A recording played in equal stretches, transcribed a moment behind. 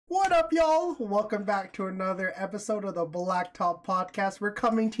up, y'all? Welcome back to another episode of the Blacktop Podcast. We're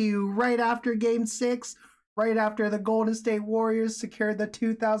coming to you right after Game 6, right after the Golden State Warriors secured the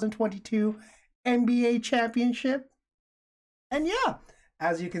 2022 NBA Championship. And yeah,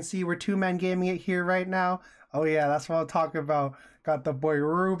 as you can see, we're two-man gaming it here right now. Oh yeah, that's what I'm talking about. Got the boy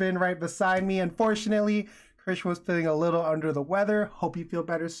Reuben right beside me. Unfortunately, Chris was feeling a little under the weather. Hope you feel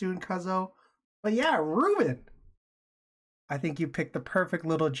better soon, cuzzo. But yeah, Reuben, I think you picked the perfect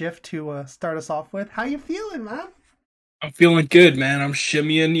little GIF to start us off with. How you feeling, man? I'm feeling good, man. I'm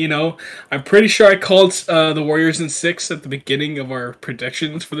shimmying. I'm pretty sure I called the Warriors in 6 at the beginning of our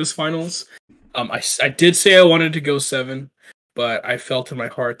predictions for this finals. I did say I wanted to go 7, but I felt in my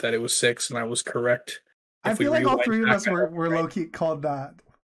heart that it was 6, and I was correct. I feel like all three of us were low-key called that.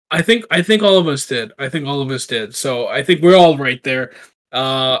 I think all of us did. So I think we're all right there.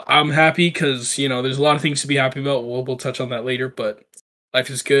 I'm happy because there's a lot of things to be happy about. We'll touch on that later, but life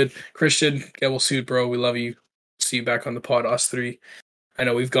is good. Christian, get well suit, bro. We love you. See you back on the pod, us three. I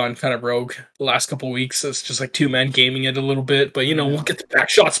know we've gone kind of rogue the last couple of weeks. It's just like two-man gaming it a little bit, but we'll get the Back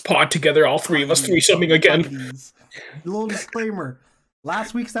Shots pod together, all three of us threesoming again. Little disclaimer: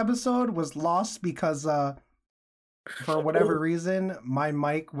 last week's episode was lost because for whatever reason my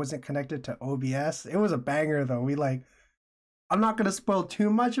mic wasn't connected to OBS. It was a banger though. I'm not gonna spoil too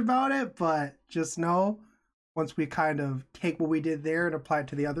much about it, but just know once we kind of take what we did there and apply it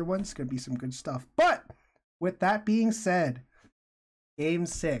to the other ones, it's gonna be some good stuff. But with that being said, Game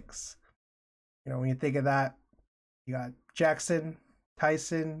 6. When you think of that, you got Jackson,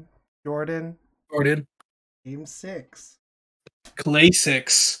 Tyson, Jordan. Game 6. Clay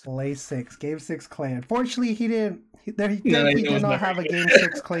 6. Game 6 Clay. Unfortunately, he did not have a Game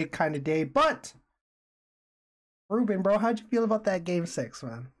 6 Clay kind of day. But Reuben, bro, how'd you feel about that Game 6,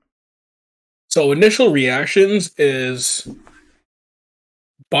 man? So initial reactions is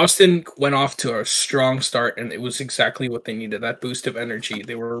Boston went off to a strong start, and it was exactly what they needed, that boost of energy.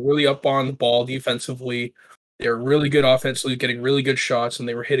 They were really up on the ball defensively. They were really good offensively, getting really good shots, and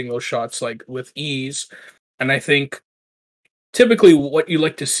they were hitting those shots like with ease. And I think typically what you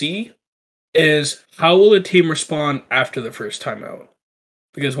like to see is how will a team respond after the first timeout?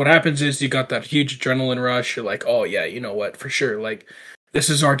 Because what happens is you got that huge adrenaline rush. You're like, oh yeah, you know what, for sure. Like, this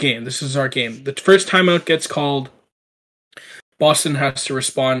is our game. The first timeout gets called. Boston has to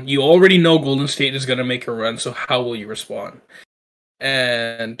respond. You already know Golden State is going to make a run, so how will you respond?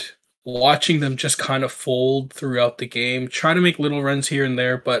 And watching them just kind of fold throughout the game, try to make little runs here and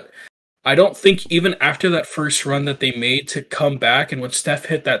there, but I don't think even after that first run that they made to come back, and when Steph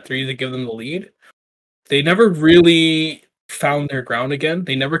hit that 3 to give them the lead, they never really found their ground again.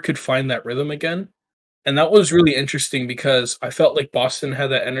 They never could find that rhythm again. And that was really interesting because I felt like Boston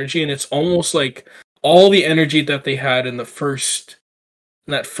had that energy, and it's almost like all the energy that they had in that first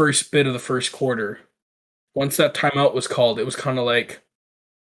bit of the first quarter, once that timeout was called, it was kind of like,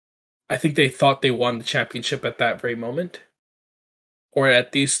 I think they thought they won the championship at that very moment. Or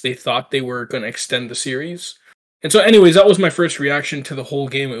at least they thought they were going to extend the series. And so anyways, that was my first reaction to the whole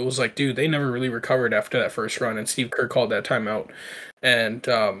game. It was like, dude, they never really recovered after that first run, and Steve Kerr called that timeout. And,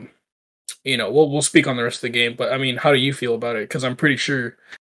 we'll speak on the rest of the game, but I mean, how do you feel about it? Because I'm pretty sure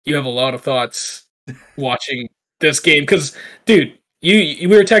you have a lot of thoughts watching this game. Because, dude, we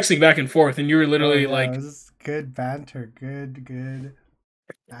were texting back and forth, and you were literally like, "This is good banter, good."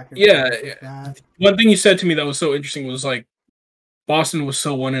 Yeah. One thing you said to me that was so interesting was like, Boston was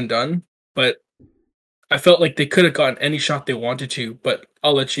so one and done, but I felt like they could have gotten any shot they wanted to. But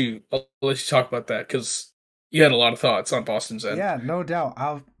I'll let you talk about that because you had a lot of thoughts on Boston's end. Yeah, no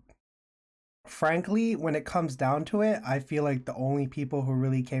doubt. Frankly, when it comes down to it, I feel like the only people who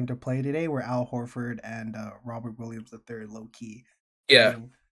really came to play today were Al Horford and Robert Williams III, low key. Yeah.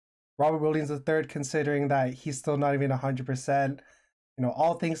 Robert Williams III, considering that he's still not even 100%.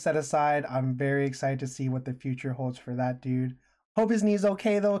 All things set aside, I'm very excited to see what the future holds for that dude. Hope his knee's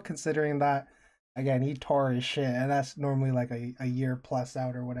okay though, considering that, again, he tore his shit, and that's normally like a year plus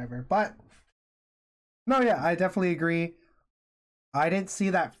out or whatever. But no, yeah, I definitely agree. I didn't see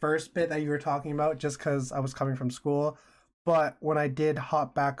that first bit that you were talking about just because I was coming from school. But when I did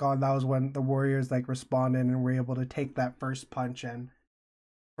hop back on, that was when the Warriors responded and were able to take that first punch. And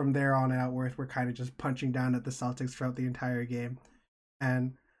from there on outward, we're kind of just punching down at the Celtics throughout the entire game.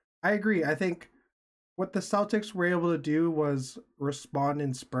 And I agree. I think what the Celtics were able to do was respond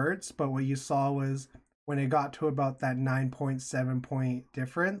in spurts. But what you saw was when it got to about that 9.7 point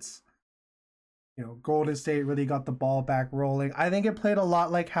difference, Golden State really got the ball back rolling. I think it played a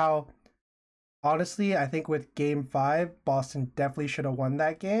lot like how, honestly, I think with Game 5, Boston definitely should have won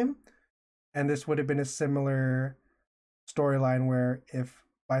that game. And this would have been a similar storyline where if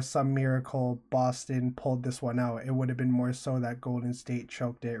by some miracle Boston pulled this one out. It would have been more so that Golden State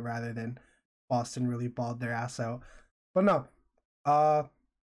choked it rather than Boston really balled their ass out. But no, uh,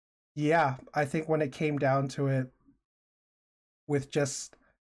 yeah, I think when it came down to it, with just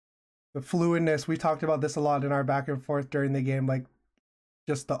the fluidness, we talked about this a lot in our back and forth during the game, like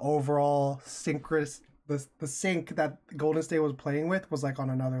just the overall the sync that Golden State was playing with was like on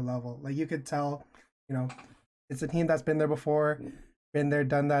another level. Like you could tell, you know, it's a team that's been there before, been there,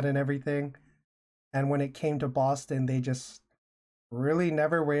 done that, and everything. And when it came to Boston, they just really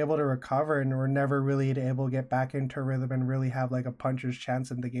never were able to recover and were never really able to get back into rhythm and really have like a puncher's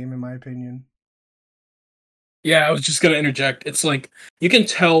chance in the game, in my opinion. Yeah, I was just gonna interject. It's like you can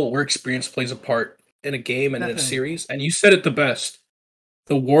tell where experience plays a part in a game and in a Definitely. series, and you said it the best.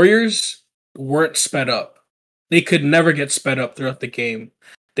 The Warriors weren't sped up. They could never get sped up throughout the game.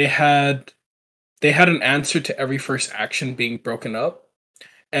 They had they had an answer to every first action being broken up,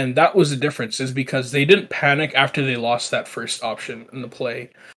 and that was the difference. Is because they didn't panic after they lost that first option in the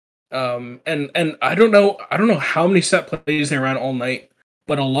play. And I don't know how many set plays they ran all night,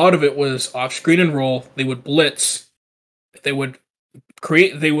 but a lot of it was off screen and roll. They would blitz. They would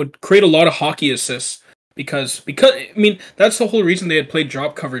create a lot of hockey assists because I mean that's the whole reason they had played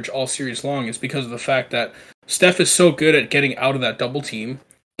drop coverage all series long is because of the fact that Steph is so good at getting out of that double team,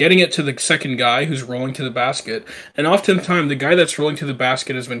 getting it to the second guy who's rolling to the basket, and oftentimes the guy that's rolling to the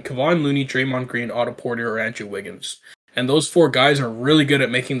basket has been Kevon Looney, Draymond Green, Otto Porter, or Andrew Wiggins. And those four guys are really good at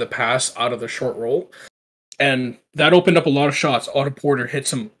making the pass out of the short roll. And that opened up a lot of shots. Otto Porter hit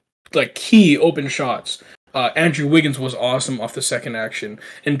some like key open shots. Andrew Wiggins was awesome off the second action,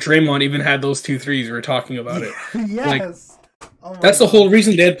 and Draymond even had those 2 threes. We were talking about it. Like Yes. Oh my that's the whole god.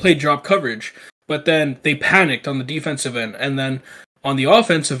 reason they had played drop coverage. But then they panicked on the defensive end, and then on the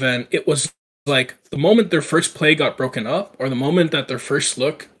offensive end, it was like the moment their first play got broken up, or the moment that their first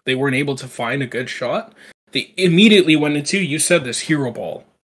look they weren't able to find a good shot, they immediately went into, you said this, hero ball.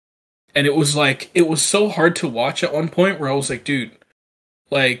 And it was like it was so hard to watch at one point where I was like, dude,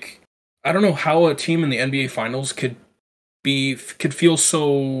 like I don't know how a team in the NBA finals could feel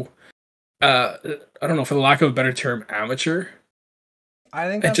so I don't know, for the lack of a better term, amateur. I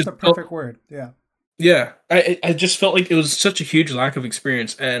think It that's just the felt, perfect word. Yeah. yeah, I just felt like it was such a huge lack of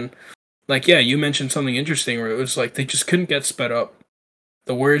experience. And like, yeah, you mentioned something interesting where it was like they just couldn't get sped up.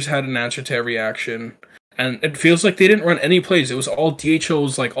 The Warriors had an answer to every action, and it feels like they didn't run any plays. It was all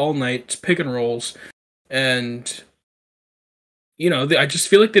DHOs like all night, pick and rolls, and I just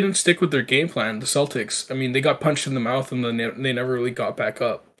feel like they didn't stick with their game plan. The Celtics, I mean, they got punched in the mouth and then they never really got back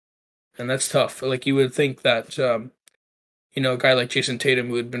up, and that's tough. Like you would think that a guy like Jason Tatum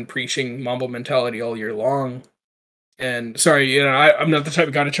who had been preaching Mambo mentality all year long. And sorry, I'm not the type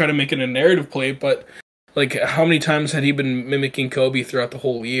of guy to try to make it a narrative play, but like, how many times had he been mimicking Kobe throughout the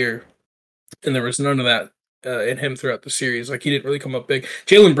whole year? And there was none of that in him throughout the series. Like, he didn't really come up big.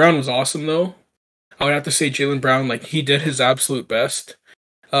 Jaylen Brown was awesome, though. I would have to say Jaylen Brown, like, he did his absolute best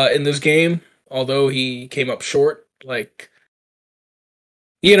in this game, although he came up short. Like,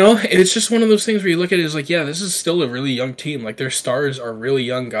 it's just one of those things where you look at it as like, yeah, this is still a really young team. Like, their stars are really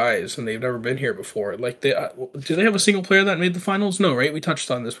young guys, and they've never been here before. Like, do they have a single player that made the finals? No, right? We touched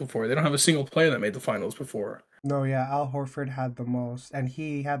on this before. They don't have a single player that made the finals before. No, yeah, Al Horford had the most, and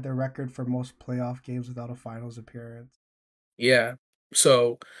he had the record for most playoff games without a finals appearance. Yeah.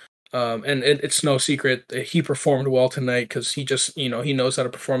 So, and it's no secret that he performed well tonight because he just, he knows how to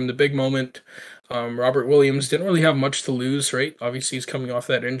perform in the big moment. Robert Williams didn't really have much to lose, right? Obviously, he's coming off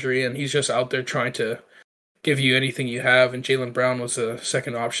that injury, and he's just out there trying to give you anything you have. And Jaylen Brown was a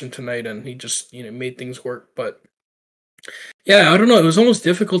second option tonight, and he just, made things work. But yeah, I don't know. It was almost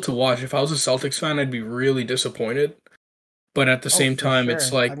difficult to watch. If I was a Celtics fan, I'd be really disappointed. But at the Oh, same for time, it's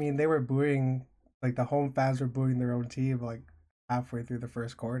sure. I like, mean, they were booing, like the home fans were booing their own team like halfway through the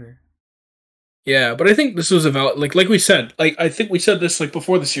first quarter. yeah, but I think this was about like we said, like I think we said this like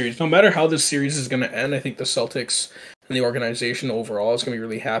before the series. No matter how this series is going to end, I think the Celtics and the organization overall is going to be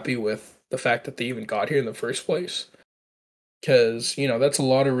really happy with the fact that they even got here in the first place. Because that's a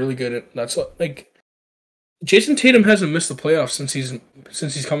lot of really good. That's like Jason Tatum hasn't missed the playoffs since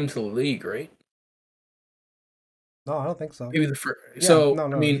he's come into the league, right? No, I don't think so. Maybe the first. Yeah, So no, I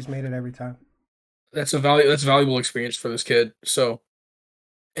no, mean, he's made it every time. that's valuable experience for this kid. So,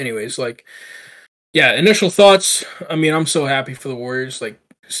 anyways, like, yeah, initial thoughts. I mean, I'm so happy for the Warriors. Like,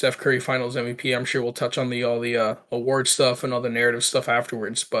 Steph Curry Finals MVP. I'm sure we'll touch on all the award stuff and all the narrative stuff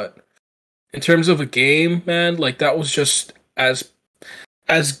afterwards. But in terms of a game, man, like that was just as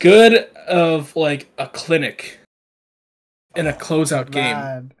good of like a clinic in a closeout game.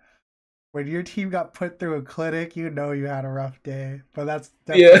 Man. When your team got put through a clinic, you know you had a rough day. But that's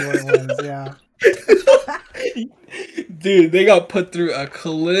definitely Yeah. what it was. Yeah. Dude, they got put through a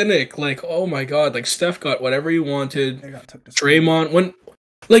clinic. Like, oh my god, like Steph got whatever he wanted. They got took to school. Draymond, when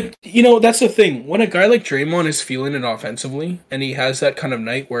like, you know, that's the thing. When a guy like Draymond is feeling it offensively and he has that kind of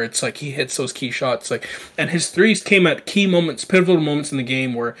night where it's like he hits those key shots, like, and his threes came at key moments, pivotal moments in the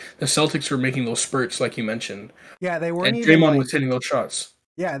game where the Celtics were making those spurts, like you mentioned, Yeah, they weren't and even Draymond was like hitting those shots.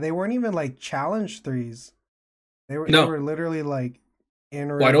 they weren't even like challenge threes. They No, were literally like in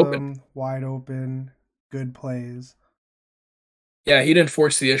wide open. rhythm, wide open, good plays. Yeah, he didn't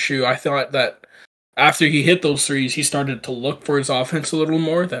force the issue. I thought that after he hit those threes, he started to look for his offense a little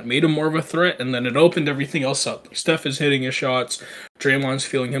more. That made him more of a threat, and then it opened everything else up. Steph is hitting his shots. Draymond's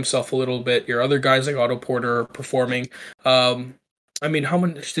feeling himself a little bit. Your other guys like Otto Porter are performing. Um, I mean, how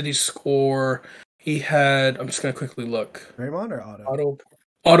much did he score? He had. I'm just gonna quickly look. Draymond or Otto?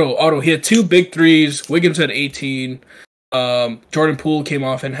 Otto, Otto. He had two big threes. Wiggins had 18. Jordan Poole came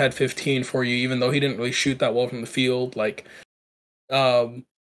off and had 15 for you, even though he didn't really shoot that well from the field. Like, um,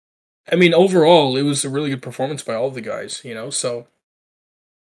 I mean, overall, it was a really good performance by all of the guys, you know. So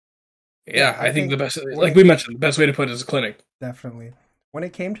Yeah, yeah, I I think the think best, when like it we mentioned, the best way to put it is a clinic. definitely when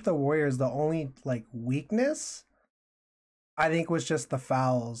it came to the Warriors, the only like weakness I think was just the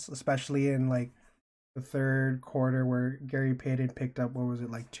fouls, especially in like the third quarter where Gary Payton picked up what was it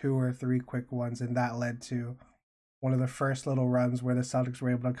like two or three quick ones, and that led to one of the first little runs where the Celtics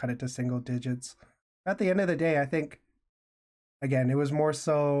were able to cut it to single digits. At the end of the day, I think again it was more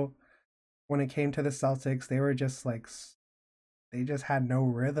so when it came to the Celtics, they were just like they just had no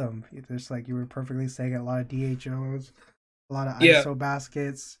rhythm. It's just like you were perfectly saying, a lot of DHOs, a lot of Yeah, ISO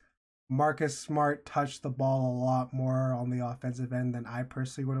baskets. Marcus Smart touched the ball a lot more on the offensive end than I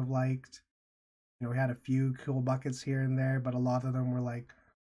personally would have liked. You know, we had a few cool buckets here and there, but a lot of them were like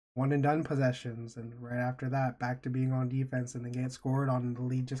one and done possessions. And right after that, back to being on defense and then get scored on, and the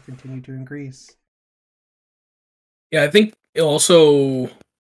lead just continued to increase. yeah. I think it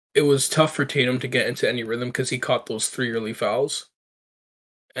was tough for Tatum to get into any rhythm because he caught those three early fouls,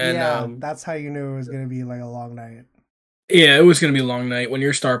 and Yeah, that's how you knew it was going to be like a long night. yeah, it was gonna be a long night when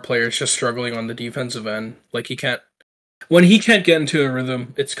your star player is just struggling on the defensive end. Like he can't when he can't get into a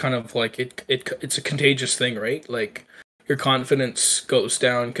rhythm, it's kind of like it's a contagious thing, right? Like your confidence goes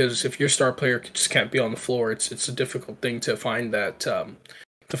down because if your star player just can't be on the floor, it's a difficult thing to find that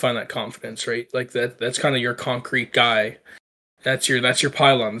confidence, right? Like that's kind of your concrete guy. That's your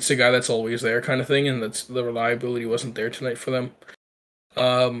pylon. That's the guy that's always there, kind of thing, and that's the reliability wasn't there tonight for them.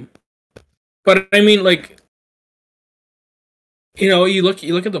 Um, but I mean, like you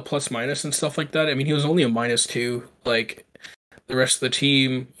look at the plus minus and stuff like that. I mean, he was only a -2. Like the rest of the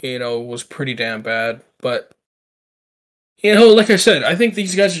team, was pretty damn bad. But like I said, I think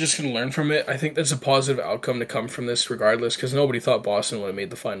these guys are just going to learn from it. I think there's a positive outcome to come from this, regardless, because nobody thought Boston would have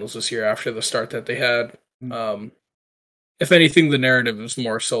made the finals this year after the start that they had. Mm. If anything, the narrative is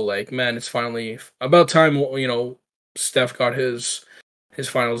more so like, man, it's finally about time. Steph got his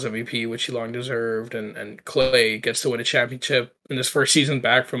Finals MVP, which he long deserved, and Clay gets to win a championship in his first season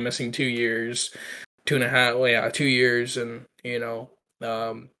back from missing 2 years, 2.5, well, yeah, 2 years, and Draymond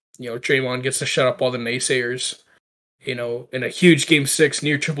gets to shut up all the naysayers. In a huge game 6,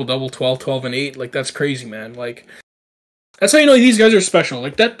 near triple double, 12, 12, and 8. Like that's crazy, man. Like that's how you know these guys are special.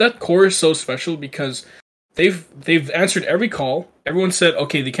 Like that core is so special because they've answered every call. Everyone said,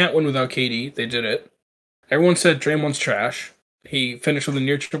 okay, they can't win without KD. They did it. Everyone said Draymond's trash. He finished with a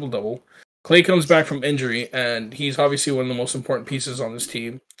near triple double. Clay comes back from injury, and he's obviously one of the most important pieces on this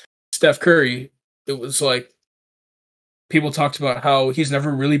team. Steph Curry, it was like people talked about how he's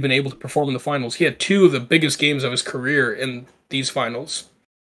never really been able to perform in the finals. He had two of the biggest games of his career in these finals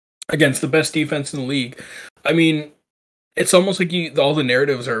against the best defense in the league. I mean, it's almost like all the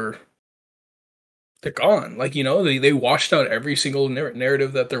narratives they're gone. Like they washed out every single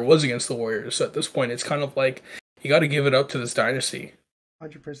narrative that there was against the Warriors. So at this point, it's kind of like you got to give it up to this dynasty.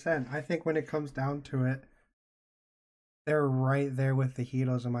 100%. I think when it comes down to it, they're right there with the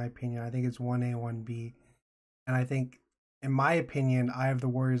Heatles, in my opinion. I think it's 1A, 1B. And I think, in my opinion, I have the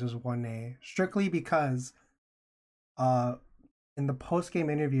Warriors as 1A. Strictly because uh, in the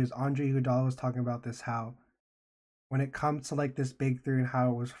post-game interviews, Andre Iguodala was talking about this, how when it comes to like this big three and how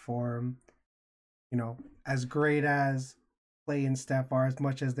it was formed, as great as Clay and Steph are, as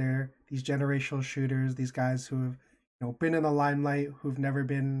much as they're these generational shooters, these guys who have, been in the limelight, who've never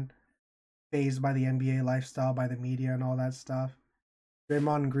been phased by the NBA lifestyle, by the media and all that stuff.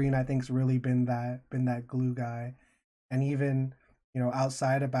 Draymond Green, I think, has really been that glue guy. And even,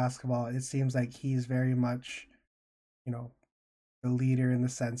 outside of basketball, it seems like he's very much, you know, the leader in the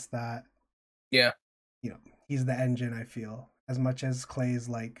sense that Yeah. You know, he's the engine, I feel. As much as Clay's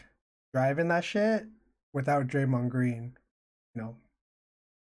like driving that shit, without Draymond Green, you know,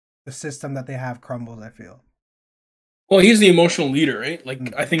 the system that they have crumbles, I feel. Well, he's the emotional leader, right? Like,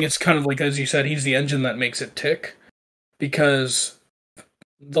 Mm. I think it's kind of like, as you said, he's the engine that makes it tick because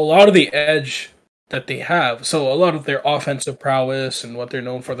a lot of the edge that they have, so a lot of their offensive prowess and what they're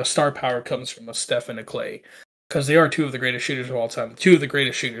known for, the star power comes from a Steph and a Clay because they are two of the greatest shooters of all time, two of the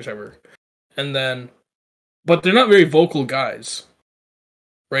greatest shooters ever. And then, but they're not very vocal guys,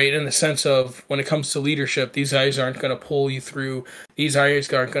 right? In the sense of when it comes to leadership, these guys aren't going to pull you through. These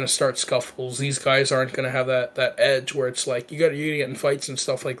guys aren't going to start scuffles. These guys aren't going to have that edge where it's like you got to get in fights and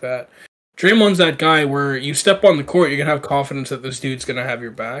stuff like that. Draymond's that guy where you step on the court, you're gonna have confidence that this dude's gonna have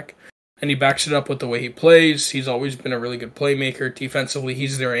your back, and he backs it up with the way he plays. He's always been a really good playmaker. Defensively,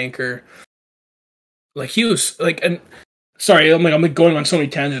 he's their anchor. Like he was like, and sorry, I'm going on so many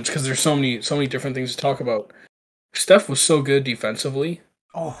tangents because there's so many different things to talk about. Steph was so good defensively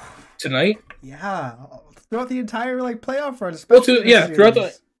Oh, tonight. yeah. Throughout the entire like playoff run, Well, especially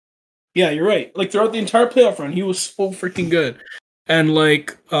you're right. Like throughout the entire playoff run, he was so freaking good, and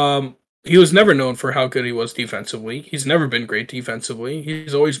like he was never known for how good he was defensively. He's never been great defensively.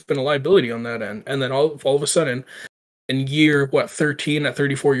 He's always been a liability on that end. And then all of a sudden, in year 13 at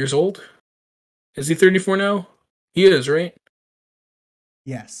 34 years old, is he 34 now? He is, right?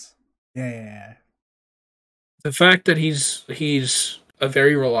 Yes. Yeah. The fact that he's a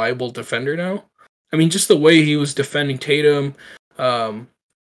very reliable defender now. I mean, just the way he was defending Tatum, when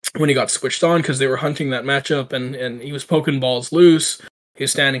he got switched on because they were hunting that matchup, and he was poking balls loose. He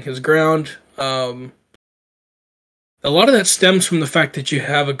was standing his ground. A lot of that stems from the fact that you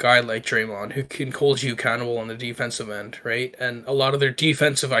have a guy like Draymond who can hold you accountable on the defensive end, right? And a lot of their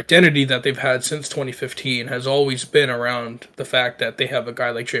defensive identity that they've had since 2015 has always been around the fact that they have a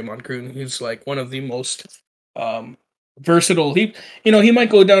guy like Draymond Green who's like one of the most versatile. He might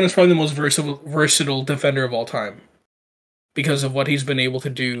go down as probably the most versatile defender of all time because of what he's been able to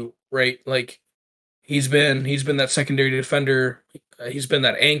do, right? Like he's been that secondary defender. He's been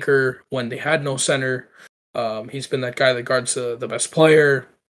that anchor when they had no center. He's been that guy that guards the best player.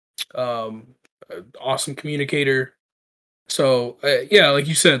 Awesome communicator. So yeah, like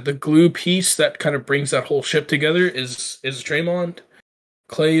you said, the glue piece that kind of brings that whole ship together is Draymond.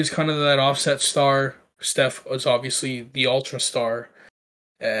 Clay is kind of that offset star. Steph is obviously the ultra star,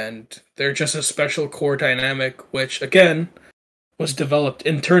 and they're just a special core dynamic, which again was developed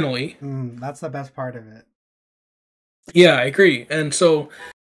internally. That's the best part of it. Yeah, I agree. And so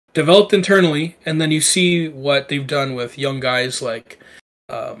developed internally, and then you see what they've done with young guys like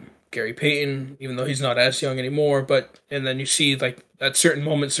Gary Payton, even though he's not as young anymore. And then you see like at certain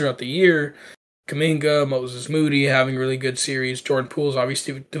moments throughout the year, Kuminga, Moses Moody having really good series. Jordan Poole's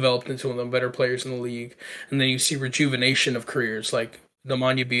obviously developed into one of the better players in the league. And then you see rejuvenation of careers like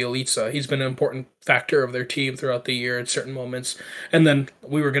Nemanja Bjelica. He's been an important factor of their team throughout the year at certain moments. And then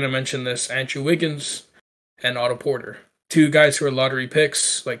we were going to mention this, Andrew Wiggins and Otto Porter. Two guys who are lottery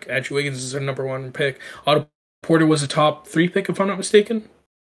picks. Like Andrew Wiggins is their number one pick. Otto Porter was a top 3 pick, if I'm not mistaken.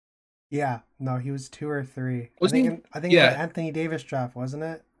 Yeah, no, he was 2 or 3. Was he? I think it was Anthony Davis draft, wasn't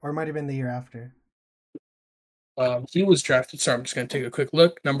it? Or it might have been the year after. He was drafted. Sorry, I'm just going to take a quick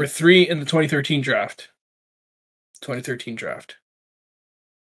look. Number 3 in the 2013 draft. 2013 draft. Is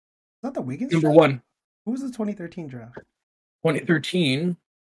that the Wiggins Number draft? 1. Who was the 2013 draft? 2013.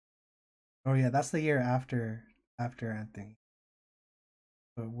 Oh yeah, that's the year after Anthony.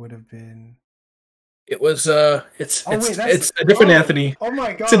 So it would have been. It was it's Oh wait, it's a different Anthony. Oh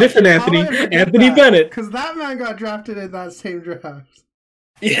my god, it's a different Anthony. Anthony Bennett. Because that man got drafted in that same draft.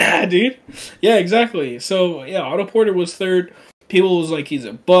 Yeah, dude. Yeah, exactly. So yeah, Otto Porter was 3rd. People was like he's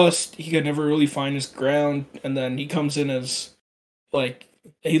a bust. He could never really find his ground, and then he comes in as like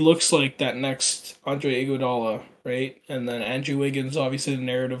he looks like that next Andre Iguodala, right? And then Andrew Wiggins, obviously the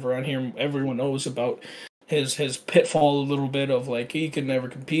narrative around here, everyone knows about his pitfall a little bit of like he could never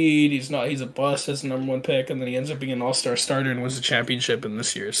compete. He's a bust as the number 1 pick, and then he ends up being an all-star starter and wins the championship in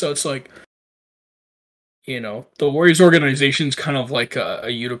this year. So it's like, the Warriors organization's kind of like a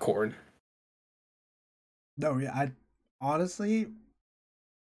unicorn. No, yeah, honestly,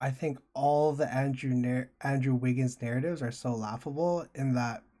 I think all the Andrew Wiggins narratives are so laughable in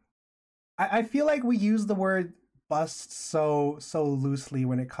that I feel like we use the word bust so loosely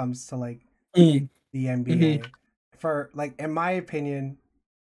when it comes to like the NBA. Mm-hmm. For like, in my opinion,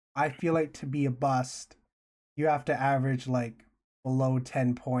 I feel like to be a bust, you have to average like below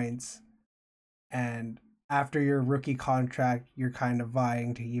 10 points, and after your rookie contract, you're kind of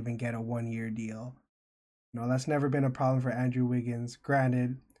vying to even get a 1-year deal. That's never been a problem for Andrew Wiggins.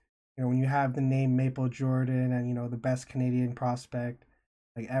 Granted, when you have the name Maple Jordan and the best Canadian prospect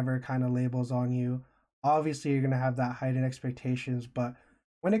like ever kind of labels on you, obviously you're gonna have that heightened expectations. But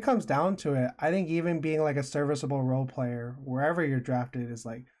when it comes down to it, I think even being like a serviceable role player wherever you're drafted is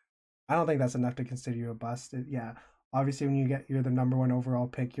like, I don't think that's enough to consider you a bust. Yeah, obviously when you're the number one overall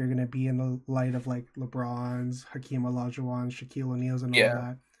pick, you're gonna be in the light of like LeBron's, Hakeem Olajuwon, Shaquille O'Neal's, and all Yeah,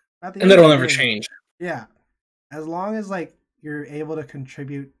 that. At the and end of that'll the never day, change. yeah, as long as like you're able to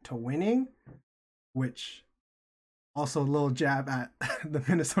contribute to winning, which also a little jab at the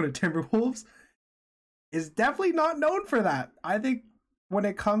Minnesota Timberwolves, is definitely not known for that. I think when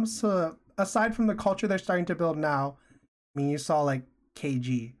it comes to, aside from the culture they're starting to build now, I mean, you saw like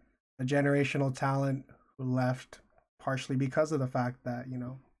KG, a generational talent who left partially because of the fact that,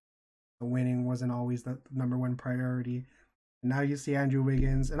 the winning wasn't always the number one priority. And now you see Andrew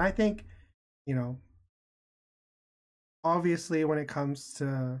Wiggins. And I think, you know, obviously when it comes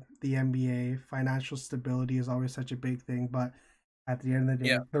to the NBA, financial stability is always such a big thing. But at the end of the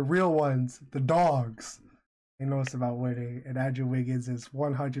Yeah. day, the real ones, the dogs, they know it's about winning. And Andrew Wiggins is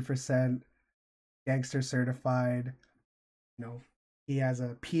 100% gangster certified. He has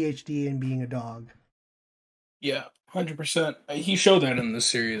a PhD in being a dog. Yeah, 100%. He showed that in this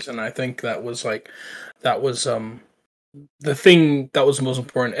series, and I think that was the thing that was most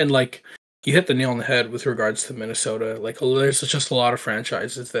important. And like you hit the nail on the head with regards to Minnesota. Like there's just a lot of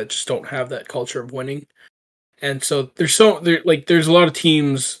franchises that just don't have that culture of winning. And so there's a lot of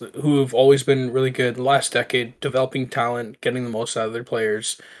teams who have always been really good last decade, developing talent, getting the most out of their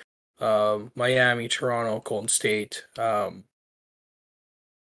players. Miami, Toronto, Golden State. Uh,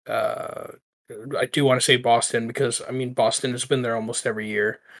 I do want to say Boston because I mean Boston has been there almost every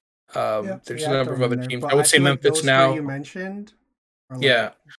year. There's a I number throw of him in other there. teams. But I would I say feel like Memphis those three now. you mentioned are like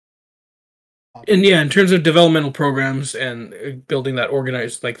Yeah. And yeah, in terms of developmental programs and building that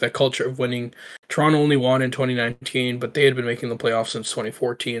organized, like that culture of winning, Toronto only won in 2019, but they had been making the playoffs since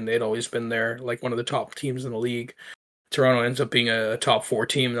 2014. They'd always been there, like one of the top teams in the league. Toronto ends up being a top 4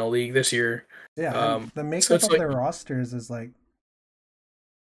 team in the league this year. Yeah, and the So makeup it's of like their rosters is like,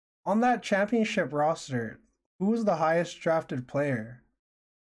 on that championship roster, who was the highest drafted player?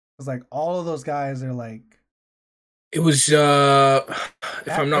 Because like all of those guys are like, it was, if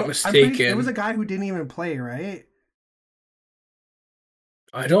I'm not I'm pretty sure it was mistaken, a guy who didn't even play, right?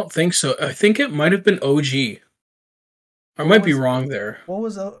 I don't think so. I think it might have been OG. I Or might be wrong there. what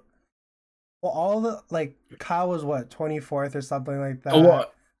was a well, all the like Kyle was what, 24th or something like Oh,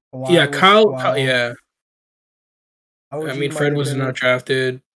 that. yeah, Kawhi was Kyle, 12. yeah. I OG mean, might Fred have was not been,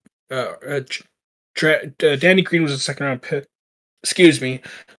 drafted. Danny Green was a second round pick. Excuse me.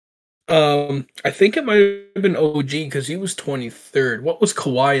 I think it might have been OG because he was 23rd. What was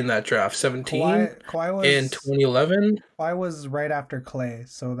Kawhi in that draft? 17 Kawhi in was 2011. Kawhi was right after Clay,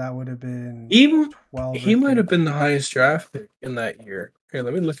 so that would have been He 12 or he might have 13. been the highest draft pick in that year. Here,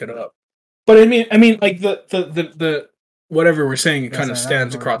 let me look it up. But I mean, like the whatever we're saying, it Yes, kind of I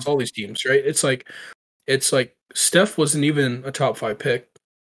stands remember across him. all these teams, right? It's like Steph wasn't even a top 5 pick.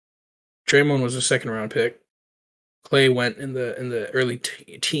 Draymond was a second round pick. Clay went in the early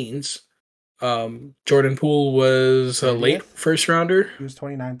teens. Jordan Poole was a late 30th? first rounder. He was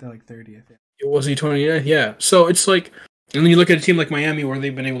 29th or like 30th. Yeah. Was he 29? Yeah. So it's like, and then you look at a team like Miami where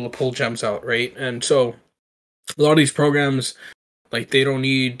they've been able to pull gems out, right? And so a lot of these programs, like they don't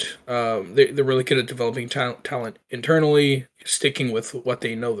need, they're really good at developing talent internally, sticking with what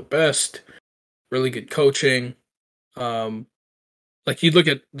they know the best, really good coaching. Um, like you look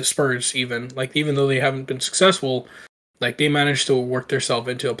at the Spurs, even though they haven't been successful, like they managed to work themselves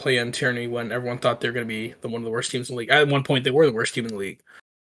into a play-in tourney when everyone thought they were going to be one of the worst teams in the league. At one point, they were the worst team in the league,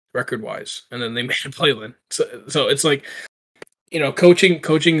 record-wise, and then they made a play-in. So it's like,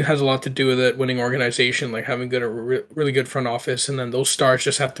 coaching has a lot to do with it. Winning organization, like having really good front office, and then those stars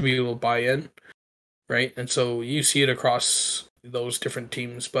just have to be able to buy in, right? And so you see it across those different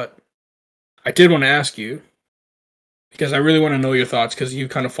teams. But I did want to ask you because I really want to know your thoughts because you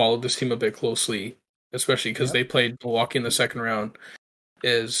kind of followed this team a bit closely, especially because Yep. they played Milwaukee in the second round.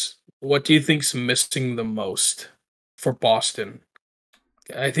 Is what do you think's missing the most for Boston?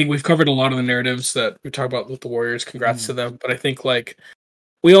 I think we've covered a lot of the narratives that we talk about with the Warriors. Congrats to them, but I think like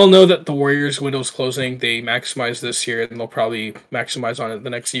we all know that the Warriors' window's closing. They maximize this year, and they'll probably maximize on it the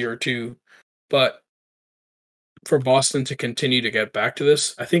next year or two. But for Boston to continue to get back to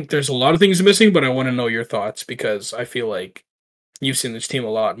this, I think there's a lot of things missing. But I want to know your thoughts because I feel like you've seen this team a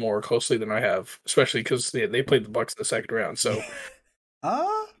lot more closely than I have, especially because they played the Bucks in the second round. So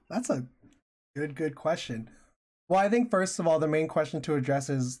That's a good question. Well, I think first of all, the main question to address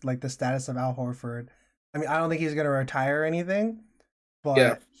is like the status of Al Horford. I mean, I don't think he's going to retire or anything, Yeah.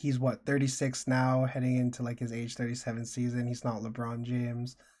 but he's what 36 now, heading into like his age 37 season. He's not LeBron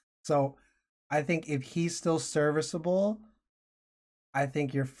James, so I think if he's still serviceable, I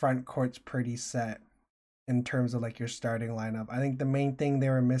think your front court's pretty set in terms of like your starting lineup. I think the main thing they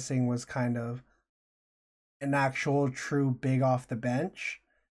were missing was kind of an actual true big off the bench,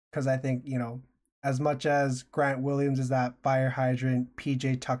 because I think, as much as Grant Williams is that fire hydrant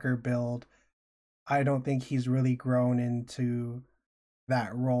PJ Tucker build, I don't think he's really grown into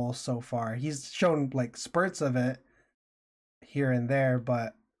that role so far. He's shown like spurts of it here and there,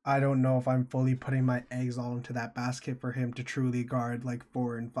 but I don't know if I'm fully putting my eggs all into that basket for him to truly guard like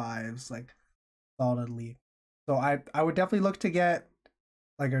 4 and 5s like solidly. So I would definitely look to get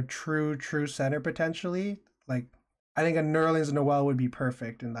like a true center potentially. Like I think a Nerlens Noel would be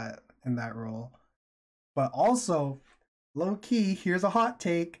perfect in that role. But also, low key, here's a hot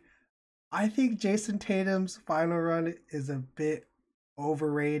take. I think Jason Tatum's final run is a bit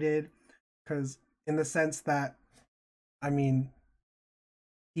overrated, because in the sense that, I mean,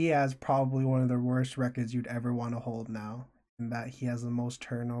 he has probably one of the worst records you'd ever want to hold now, in that he has the most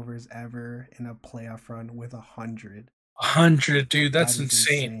turnovers ever in a playoff run with 100. 100, dude. That That's is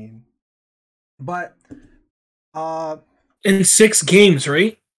insane. insane. But uh In 6 games,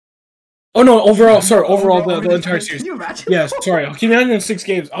 right? Oh no, yeah, overall, sorry, overall over the the entire entire, can series. you imagine? Yeah, sorry, I'll keep it in 6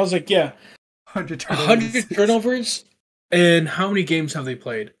 games. I was like, yeah, 100 turnovers in 100 six. turnovers. And how many games have they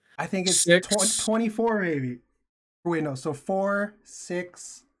played? I think it's 6. 24 maybe. Wait, no. So 4,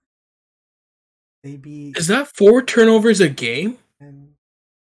 6, maybe. Is that 4 turnovers a game? And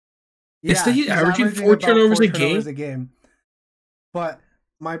Is yeah, he he's averaging averaging 4 about turnovers four a turnovers game? a game. But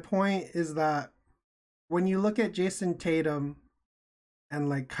my point is that when you look at Jason Tatum and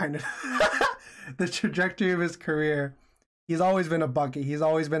like kind of the trajectory of his career, he's always been a bucket. He's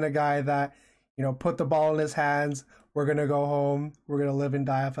always been a guy that, put the ball in his hands. We're going to go home. We're going to live and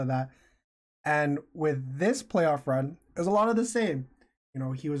die off of that. And with this playoff run, it was a lot of the same.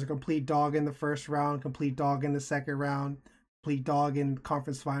 He was a complete dog in the first round, complete dog in the second round, complete dog in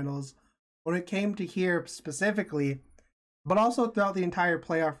conference finals. When it came to here specifically, but also throughout the entire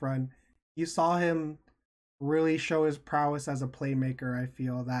playoff run, you saw him really show his prowess as a playmaker. I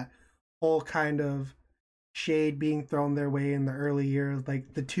feel that whole kind of shade being thrown their way in the early years,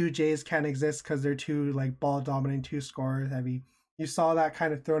 like the two Jays can't exist because they're too like ball dominant, too scorer heavy. You saw that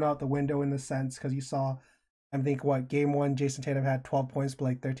kind of thrown out the window in the sense, because you saw, I think, what, game one, Jason Tatum had 12 points but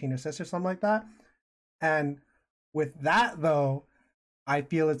like 13 assists or something like that. And with that though, I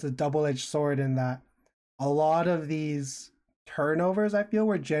feel it's a double-edged sword in that a lot of these turnovers, I feel,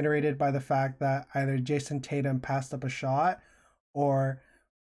 were generated by the fact that either Jason Tatum passed up a shot, or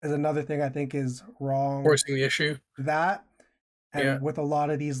is another thing I think is wrong, Forcing the issue. that. Yeah. And with a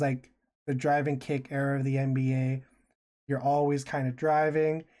lot of these, like the drive and kick era of the NBA, you're always kind of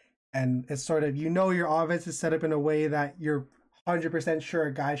driving, and it's sort of, your offense is set up in a way that you're 100% sure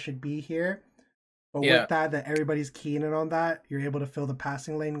a guy should be here. But Yeah. with that everybody's keen in on that, you're able to fill the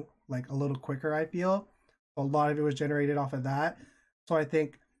passing lane like a little quicker, I feel. A lot of it was generated off of that. So I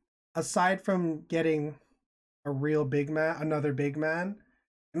think, aside from getting a real big man, another big man,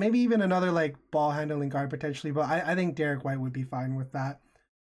 maybe even another like ball handling guard potentially, but I think Derek White would be fine with that.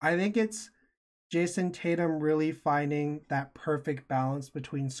 I think it's Jason Tatum really finding that perfect balance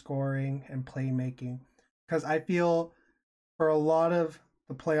between scoring and playmaking. Because I feel for a lot of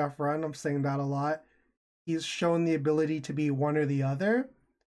the playoff run, I'm saying that a lot, he's shown the ability to be one or the other,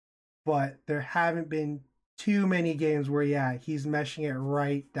 but there haven't been too many games where, yeah, he's meshing it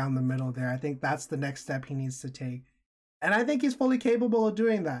right down the middle there. I think that's the next step he needs to take. And I think he's fully capable of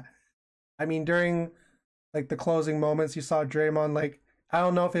doing that. I mean, during like the closing moments, you saw Draymond, like, I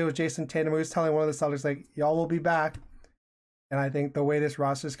don't know if it was Jason Tatum who was telling one of the Celtics, like, y'all will be back. And I think the way this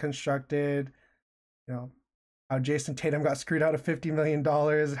roster is constructed, how Jason Tatum got screwed out of $50 million,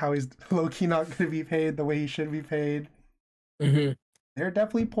 how he's low-key not going to be paid the way he should be paid. Mm-hmm. They're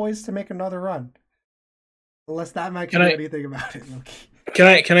definitely poised to make another run. Unless that man can do anything about it, low-key. Can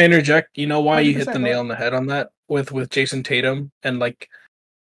I interject? You know why you hit the 100%, nail on the head on that with Jason Tatum and like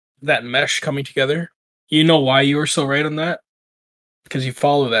that mesh coming together? You know why you were so right on that? Because you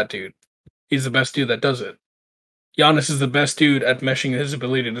follow that dude. He's the best dude that does it. Giannis is the best dude at meshing his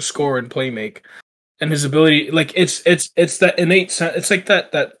ability to score and play make, and his ability, like it's that innate sense. It's like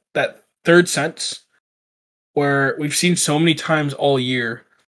that third sense where we've seen so many times all year.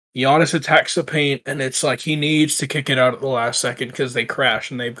 Giannis attacks the paint, and it's like he needs to kick it out at the last second because they crash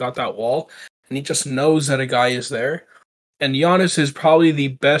and they've got that wall, and he just knows that a guy is there. And Giannis is probably the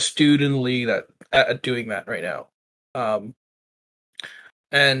best dude in the league at doing that right now.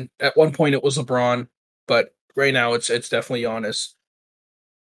 And at one point it was LeBron, but right now it's definitely Giannis.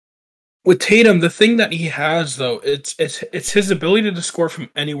 with Tatum, the thing that he has though, it's his ability to score from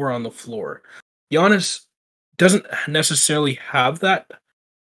anywhere on the floor. Giannis doesn't necessarily have that,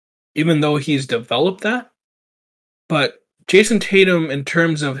 even though he's developed that. But Jason Tatum, in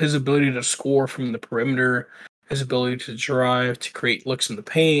terms of his ability to score from the perimeter, his ability to drive, to create looks in the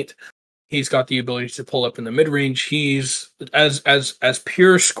paint, he's got the ability to pull up in the mid range. He's as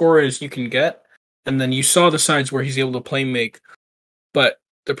pure scorer as you can get. And then you saw the sides where he's able to play make. But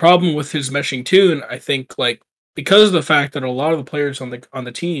the problem with his meshing too, and I think like because of the fact that a lot of the players on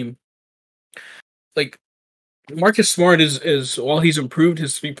the team, like Marcus Smart is while he's improved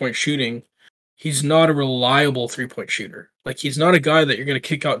his 3-point shooting, he's not a reliable 3-point shooter. Like he's not a guy that you're gonna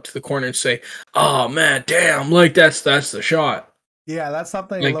kick out to the corner and say, "Oh man, damn, like that's the shot." Yeah, that's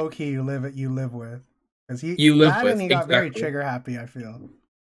something Like low key you live with, because you live and with he got very exactly. trigger happy. I feel.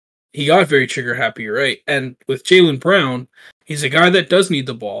 He got very trigger happy, right? And with Jaylen Brown, he's a guy that does need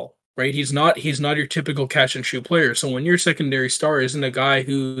the ball, right? He's not your typical catch and shoot player. So when your secondary star isn't a guy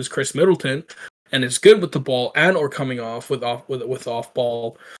who's Chris Middleton and is good with the ball and or coming off with off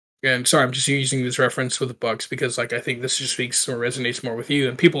ball. And sorry, I'm just using this reference with the Bucks because like I think this just speaks or resonates more with you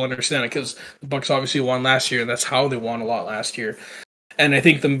and people understand it because the Bucks obviously won last year and that's how they won a lot last year. And I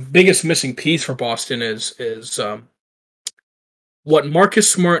think the biggest missing piece for Boston is what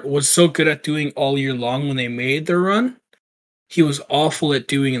Marcus Smart was so good at doing all year long when they made their run, he was awful at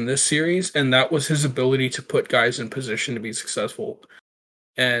doing in this series, and that was his ability to put guys in position to be successful.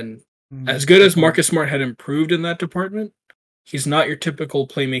 And as good as Marcus Smart had improved in that department, he's not your typical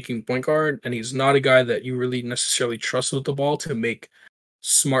playmaking point guard, and he's not a guy that you really necessarily trust with the ball to make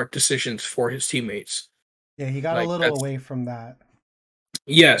smart decisions for his teammates. Yeah, he got a little away from that.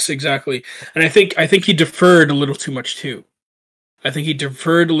 Yes, exactly. And I think he deferred a little too much too. I think he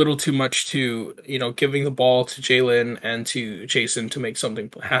deferred a little too much to, giving the ball to Jalen and to Jason to make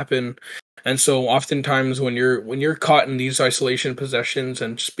something happen. And so oftentimes when you're caught in these isolation possessions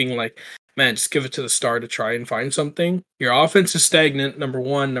and just being like, man, just give it to the star to try and find something, your offense is stagnant, number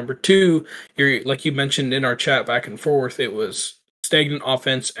one. Number two, you're like you mentioned in our chat back and forth, it was stagnant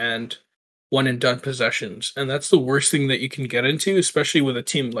offense and one and done possessions. And that's the worst thing that you can get into, especially with a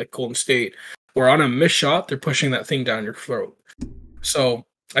team like Golden State, where on a missed shot, they're pushing that thing down your throat. So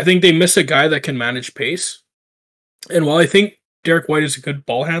I think they miss a guy that can manage pace. And while I think Derek White is a good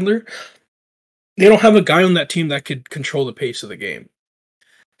ball handler, they don't have a guy on that team that could control the pace of the game.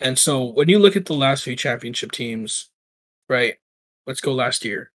 And so when you look at the last few championship teams, right? Let's go last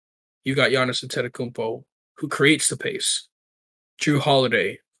year. You got Giannis Antetokounmpo, who creates the pace. Drew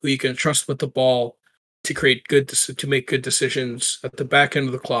Holiday, who you can trust with the ball to make good decisions at the back end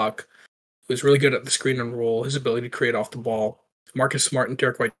of the clock, who's really good at the screen and roll, his ability to create off the ball. Marcus Smart and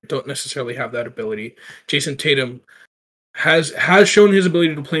Derek White don't necessarily have that ability. Jason Tatum has shown his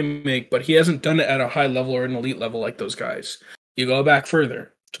ability to play make, but he hasn't done it at a high level or an elite level like those guys. You go back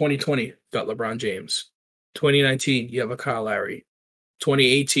further. 2020 got LeBron James. 2019 you have a Kyle Lowry.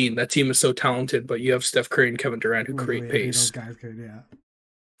 2018 that team is so talented, but you have Steph Curry and Kevin Durant who create pace. Those guys could, yeah.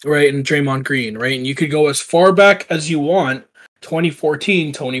 Right, and Draymond Green, right? And you could go as far back as you want.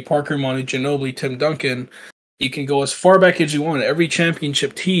 2014, Tony Parker, Manu Ginobili, Tim Duncan. You can go as far back as you want. Every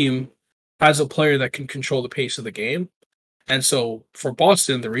championship team has a player that can control the pace of the game. And so for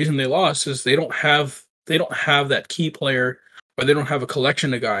Boston, the reason they lost is they don't have that key player, or they don't have a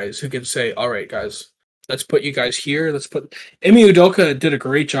collection of guys who can say, all right, guys, let's put you guys here. Ime Udoka did a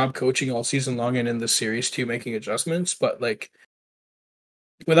great job coaching all season long and in this series too, making adjustments. But like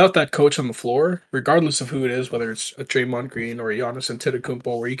without that coach on the floor, regardless of who it is, whether it's a Draymond Green or a Giannis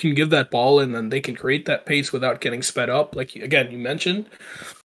Antetokounmpo, where you can give that ball and then they can create that pace without getting sped up, like again you mentioned,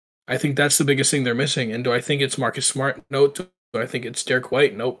 I think that's the biggest thing they're missing. And do I think it's Marcus Smart? No. Do I think it's Derek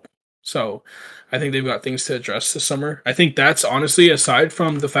White? Nope. So I think they've got things to address this summer. I think that's honestly, aside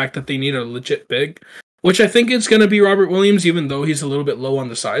from the fact that they need a legit big, which I think is going to be Robert Williams, even though he's a little bit low on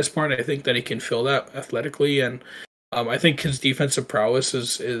the size part. I think that he can fill that athletically, and I think his defensive prowess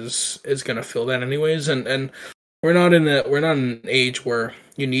is going to fill that anyways. And we're not in an age where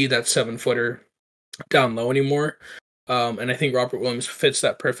you need that 7-footer down low anymore. And I think Robert Williams fits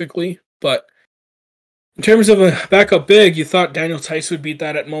that perfectly. But in terms of a backup big, you thought Daniel Tice would beat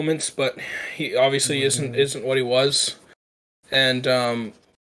that at moments, but he obviously isn't what he was. And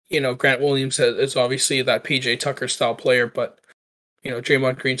Grant Williams is obviously that PJ Tucker style player, but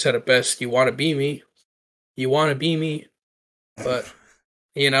Draymond Green said it best: "You want to be me, but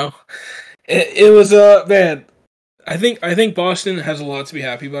it was man. I think Boston has a lot to be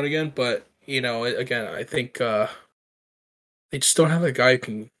happy about again, but again, I think they just don't have a guy who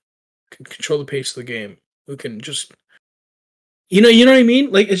can control the pace of the game, who can just You know what I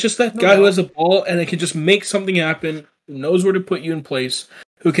mean? Like, it's just that No guy who doubt. has a ball and it can just make something happen, who knows where to put you in place,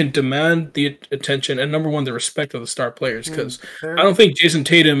 who can demand the attention and number one, the respect of the star players. Because I They're don't think Jason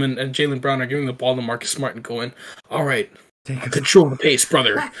Tatum and Jaylen Brown are giving the ball to Marcus Smart and going, "All right, take us. control the pace,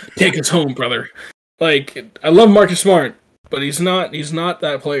 brother. Take us home, brother." Like, I love Marcus Smart, but he's not. He's not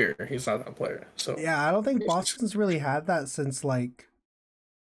that player. He's not that player. So Yeah, I don't think Boston's really had that since like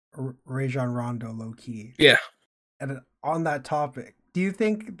Rajon Rondo, low key. yeah, And on that topic, do you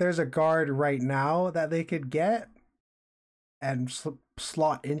think there's a guard right now that they could get and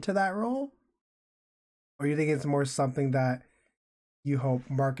slot into that role, or you think it's more something that you hope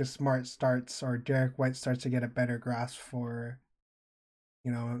Marcus Smart starts or Derek White starts to get a better grasp for?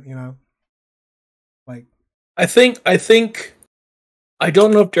 Like I think I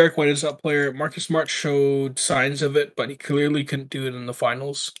don't know if Derek White is that player. Marcus Smart showed signs of it, but he clearly couldn't do it in the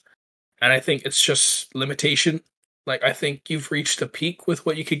finals. And I think it's just limitation. Like, I think you've reached a peak with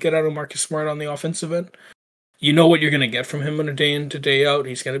what you could get out of Marcus Smart on the offensive end. You know what you're going to get from him on a day in to day out.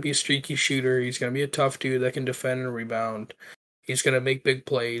 He's going to be a streaky shooter. He's going to be a tough dude that can defend and rebound. He's going to make big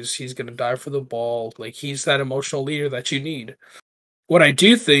plays. He's going to dive for the ball. Like, he's that emotional leader that you need. What I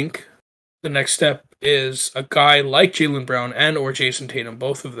do think the next step is a guy like Jaylen Brown and or Jason Tatum,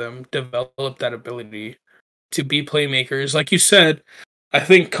 both of them, develop that ability to be playmakers. Like you said, I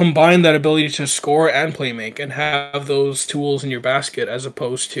think combine that ability to score and playmake and have those tools in your basket as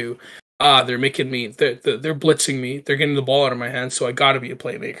opposed to, they're making me, they're blitzing me, they're getting the ball out of my hands, so I gotta be a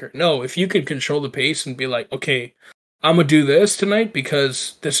playmaker. No, if you can control the pace and be like, okay, I'm gonna do this tonight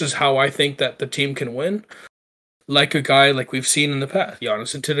because this is how I think that the team can win, like a guy like we've seen in the past,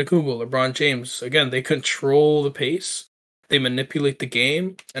 Giannis Antetokounmpo, LeBron James. Again, they control the pace, they manipulate the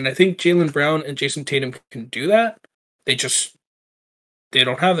game, and I think Jaylen Brown and Jason Tatum can do that. They just they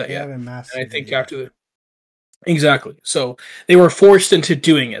don't have that they yet, haven't and I mastered it think yet. after the exactly, so they were forced into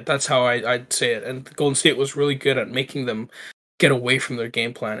doing it. That's how I'd say it. And Golden State was really good at making them get away from their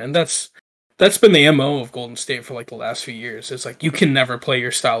game plan, and that's been the MO of Golden State for like the last few years. It's like you can never play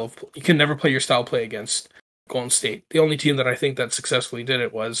your style play against Golden State. The only team that I think that successfully did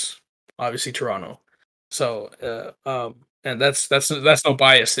it was obviously Toronto. So, and that's no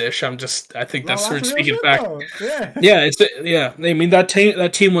bias ish. I think No, that's sort that's of real speaking shit fact. though. Yeah. Yeah, yeah. I mean that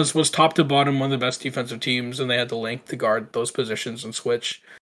team was top to bottom one of the best defensive teams, and they had the length to guard those positions and switch.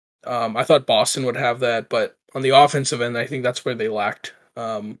 I thought Boston would have that, but on the offensive end, I think that's where they lacked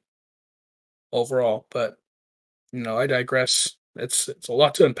overall. But I digress. It's a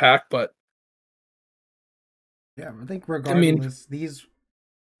lot to unpack, but Yeah, I think I mean, regardless, these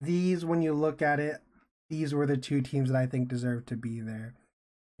when you look at it, these were the two teams that I think deserve to be there.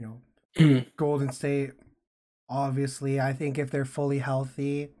 You know, Golden State, obviously, I think if they're fully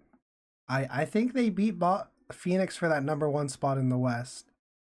healthy, I think they beat Phoenix for that number one spot in the West.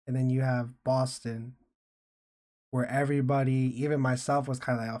 And then you have Boston, where everybody, even myself, was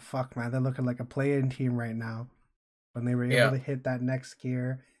kind of like, oh, fuck, man, they're looking like a play-in team right now. When they were able yeah, to hit that next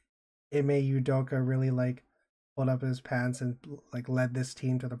gear, Ime Udoka really, like, pulled up his pants and, like, led this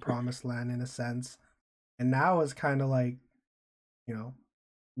team to the promised land in a sense. And now it's kind of like,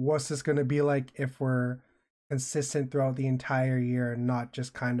 what's this going to be like if we're consistent throughout the entire year and not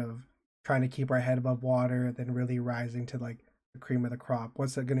just kind of trying to keep our head above water, then really rising to, like, the cream of the crop?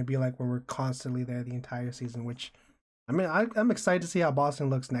 What's it going to be like when we're constantly there the entire season? Which, I mean, I'm excited to see how Boston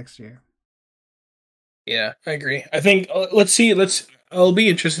looks next year. yeah, I agree. I think let's see. I'll be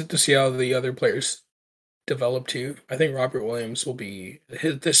interested to see how the other players develop too. I think Robert Williams will be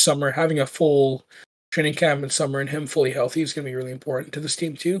this summer having a full training camp in summer and him fully healthy is going to be really important to this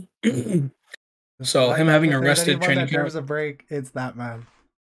team too. So him having If a there's rested anyone training that camp, deserves a break, it's that man.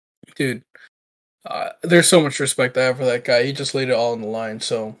 dude. There's so much respect I have for that guy. He just laid it all on the line.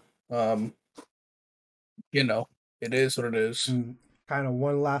 So, um, you know, it is what it is. And kind of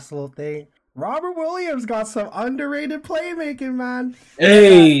one last little thing. Robert Williams got some underrated playmaking, man. He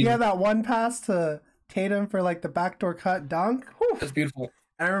Hey, had that one pass to Tatum for like the backdoor cut dunk. Whew. that's beautiful.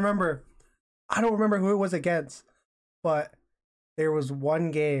 And I don't remember who it was against, but there was one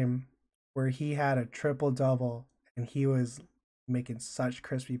game where he had a triple double and he was making such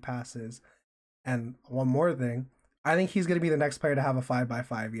crispy passes. And one more thing, I think he's going to be the next player to have a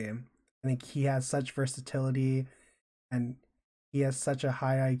 5x5 game. I think he has such versatility and he has such a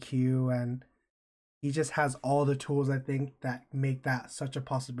high IQ and he just has all the tools I think that make that such a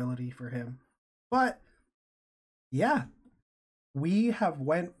possibility for him. But yeah, we have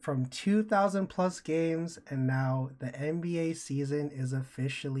went from 2000 plus games and now the NBA season is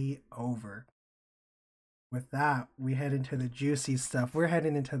officially over. With that, we head into the juicy stuff. We're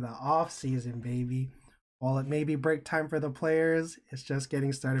heading into the off season, baby. While it may be break time for the players, it's just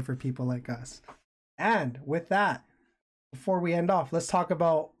getting started for people like us. And with that, before we end off, let's talk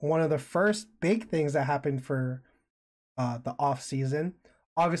about one of the first big things that happened for the off season.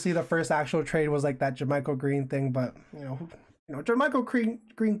 Obviously, the first actual trade was like that Jermichael Green thing, but Jermichael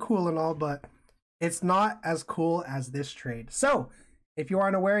Green cool and all, but it's not as cool as this trade. So, if you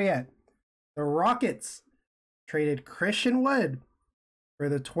aren't aware yet, the Rockets traded Christian Wood for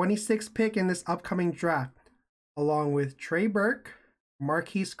the 26th pick in this upcoming draft, along with Trey Burke,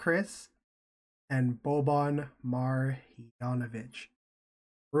 Marquise Chris, and Boban Marjanovic.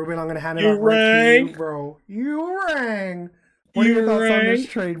 Reuben, I'm going to hand it over to you, bro. You rang. What are your thoughts on this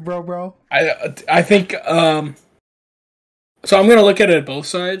trade, bro? I think, so I'm going to look at it both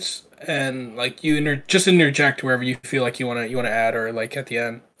sides, and like just interject wherever you feel like you want to add, or like at the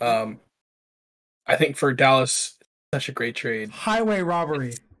end. I think for Dallas, such a great trade. Highway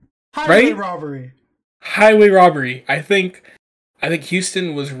robbery. Right? Highway robbery. I think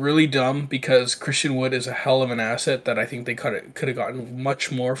Houston was really dumb because Christian Wood is a hell of an asset that I think they could have gotten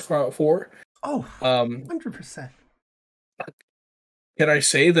much more for. Oh, 100%. Can I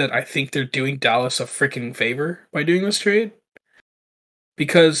say that I think they're doing Dallas a freaking favor by doing this trade?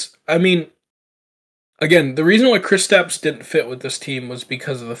 Because, I mean, again, the reason why Kristaps didn't fit with this team was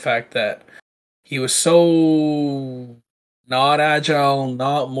because of the fact that he was so not agile,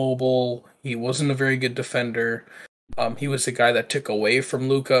 not mobile. He wasn't a very good defender. He was the guy that took away from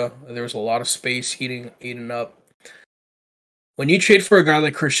Luka. There was a lot of space eaten up. When you trade for a guy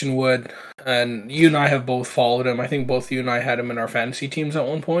like Christian Wood, and you and I have both followed him, I think both you and I had him in our fantasy teams at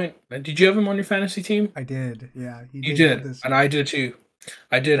one point. Did you have him on your fantasy team? I did, yeah. You did, and I did too.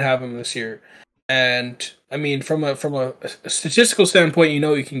 I did have him this year. And, I mean, from a statistical standpoint,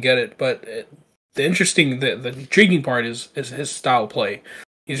 you can get it, but the intriguing part is his style of play.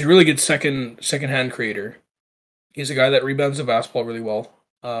 He's a really good second-hand creator. He's a guy that rebounds the basketball really well.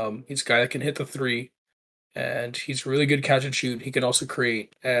 He's a guy that can hit the three, and he's really good catch and shoot. He can also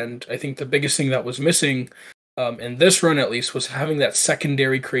create, and I think the biggest thing that was missing in this run, at least, was having that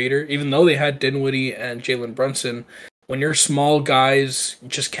secondary creator. Even though they had Dinwiddie and Jalen Brunson, when you're small guys, you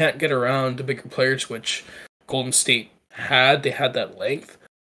just can't get around the bigger players, which Golden State had. They had that length.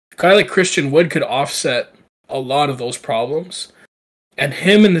 A guy like Christian Wood could offset a lot of those problems. And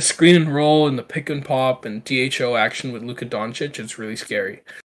him in the screen and roll and the pick and pop and DHO action with Luka Doncic, it's really scary.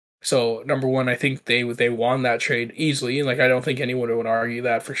 So, number one, I think they won that trade easily. Like, I don't think anyone would argue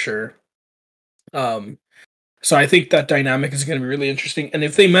that for sure. So I think that dynamic is going to be really interesting. And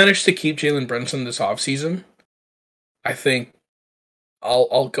if they manage to keep Jalen Brunson this offseason, I think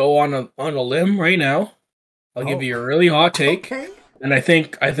I'll go on a limb right now. I'll give you a really hot take. Okay. And I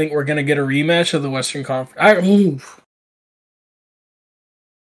think we're going to get a rematch of the Western Conference.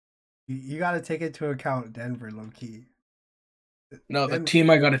 You got to take into account Denver, low-key. No, the team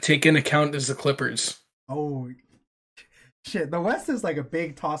I got to take into account is the Clippers. Oh, shit. The West is like a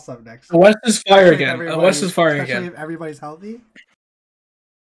big toss-up next year. The West is fire again. The West is firing again. If everybody's healthy.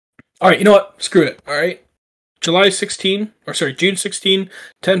 All right, you know what? Screw it. All right. June 16,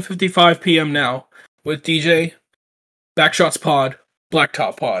 10:55 p.m. now with DJ, Backshots Pod,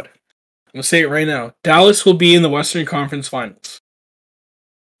 Blacktop Pod. I'm going to say it right now. Dallas will be in the Western Conference Finals.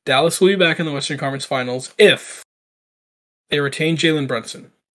 Dallas will be back in the Western Conference Finals if they retain Jalen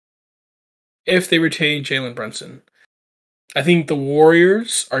Brunson. I think the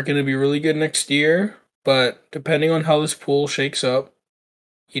Warriors are going to be really good next year, but depending on how this pool shakes up,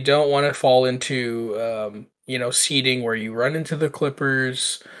 you don't want to fall into, seeding where you run into the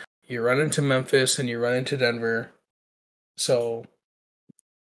Clippers, you run into Memphis, and you run into Denver. So,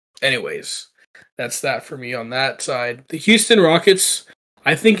 anyways, that's that for me on that side. The Houston Rockets,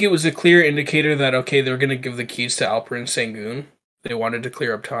 I think it was a clear indicator that, okay, they're going to give the keys to Alperen Sengun. They wanted to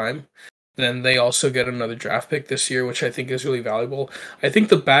clear up time. Then they also get another draft pick this year, which I think is really valuable. I think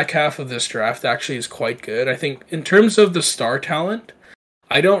the back half of this draft actually is quite good. I think in terms of the star talent,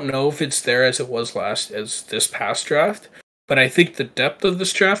 I don't know if it's there as it was as this past draft, but I think the depth of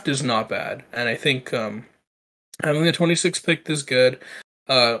this draft is not bad. And I think having the 26th pick is good.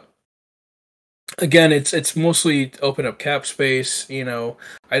 Again, it's mostly open up cap space.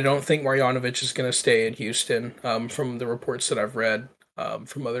 I don't think Marjanovic is going to stay in Houston from the reports that I've read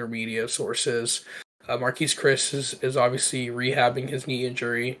from other media sources. Marquise Chris is obviously rehabbing his knee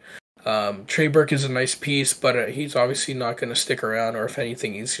injury. Trey Burke is a nice piece, but he's obviously not going to stick around, or if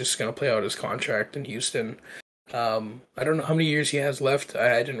anything, he's just going to play out his contract in Houston. I don't know how many years he has left.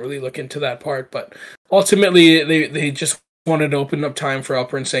 I didn't really look into that part, but ultimately they just wanted to open up time for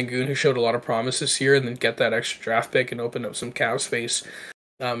Alperen Sengun, who showed a lot of promise this year, and then get that extra draft pick and open up some cap space.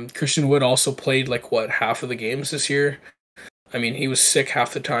 Christian Wood also played like what half of the games this year. I mean, he was sick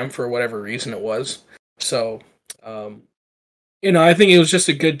half the time for whatever reason it was. So, um, I think it was just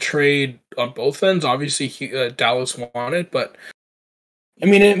a good trade on both ends. Obviously, Dallas wanted, but I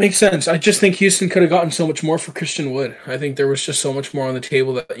mean, it makes sense. I just think Houston could have gotten so much more for Christian Wood. I think there was just so much more on the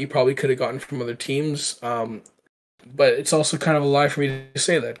table that you probably could have gotten from other teams. But it's also kind of a lie for me to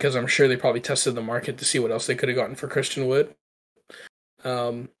say that because I'm sure they probably tested the market to see what else they could have gotten for Christian Wood.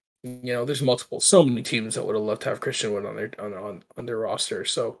 There's so many teams that would have loved to have Christian Wood on their roster.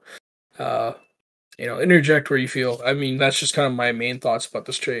 So, uh, interject where you feel. I mean, that's just kind of my main thoughts about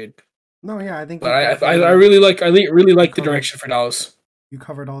this trade. No, yeah, I think But I really like the direction for Dallas. You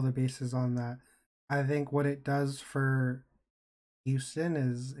covered all the bases on that. I think what it does for Houston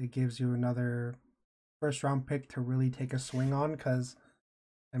is it gives you another first round pick to really take a swing on. Because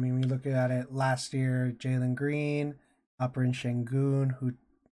I mean, we look at it last year, Jalen Green, Upper and Şengün,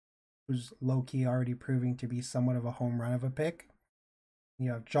 who's low key already proving to be somewhat of a home run of a pick.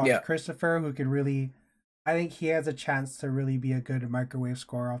 You have Josh Christopher, who could really, I think he has a chance to really be a good microwave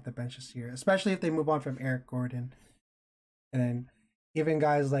scorer off the bench this year, especially if they move on from Eric Gordon. And then even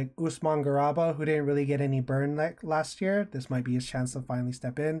guys like Usman Garaba, who didn't really get any burn like last year, this might be his chance to finally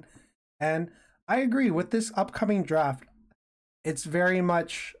step in. And I agree with this upcoming draft. It's very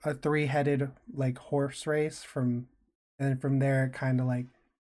much a three-headed like horse race and then from there kind of like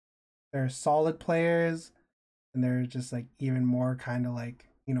they're solid players and they're just like even more kind of like,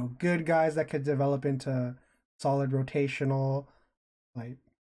 good guys that could develop into solid rotational like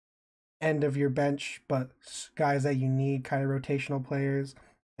end of your bench, but guys that you need kind of rotational players.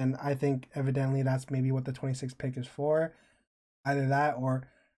 And I think evidently that's maybe what the 26th pick is for. Either that or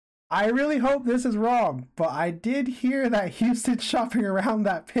I really hope this is wrong, but I did hear that Houston's shopping around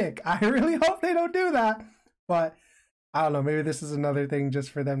that pick. I really hope they don't do that. But I don't know, maybe this is another thing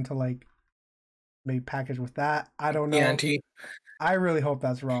just for them to like maybe package with that. I don't know. Yeah, I really hope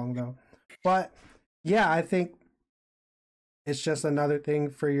that's wrong though. But yeah, I think it's just another thing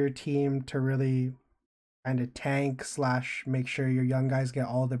for your team to really kind of tank / make sure your young guys get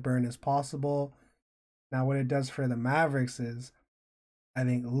all the burn as possible. Now, what it does for the Mavericks is, I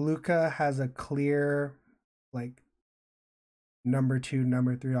think Luka has a clear, like, number 2,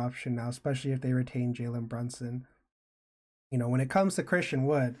 number 3 option now, especially if they retain Jalen Brunson. When it comes to Christian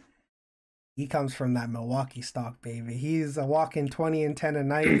Wood, he comes from that Milwaukee stock, baby. He's a walking 20 and 10 a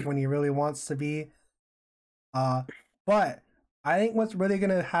night when he really wants to be. But I think what's really going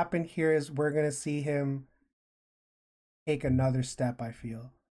to happen here is we're going to see him take another step, I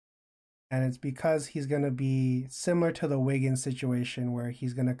feel. And it's because he's going to be similar to the Wiggins situation where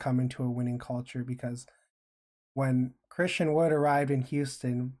he's going to come into a winning culture because when Christian Wood arrived in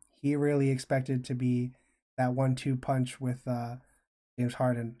Houston, he really expected to be that 1-2 punch with James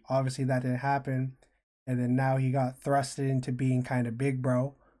Harden. Obviously, that didn't happen. And then now he got thrusted into being kind of big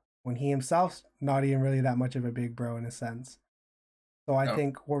bro when he himself's not even really that much of a big bro in a sense. So I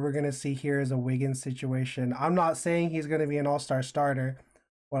think what we're going to see here is a Wiggins situation. I'm not saying he's going to be an all-star starter.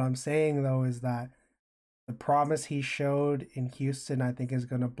 What I'm saying, though, is that the promise he showed in Houston, I think, is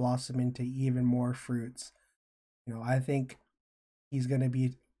going to blossom into even more fruits. I think he's going to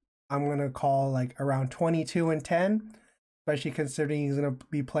be, I'm going to call like around 22 and 10, especially considering he's going to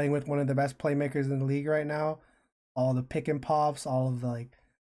be playing with one of the best playmakers in the league right now. All the pick and pops, all of the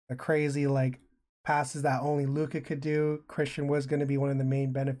crazy passes that only Luka could do. Christian was going to be one of the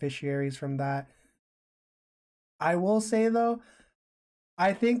main beneficiaries from that. I will say, though,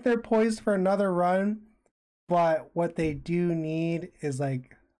 I think they're poised for another run, but what they do need is a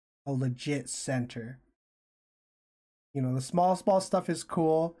legit center. The small stuff is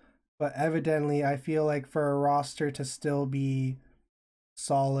cool, but evidently I feel like for a roster to still be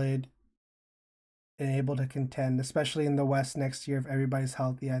solid and able to contend, especially in the West next year if everybody's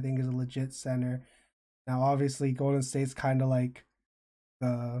healthy, I think is a legit center. Now, obviously, Golden State's kind of like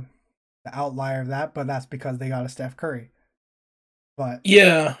the outlier of that, but that's because they got a Steph Curry. But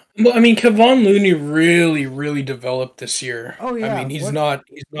yeah, well, I mean, Kevon Looney really, really developed this year. Oh yeah, I mean, he's not.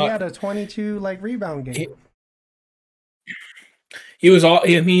 He had a 22 rebound game. He was all. I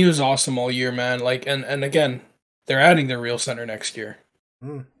mean, he was awesome all year, man. And again, they're adding their real center next year.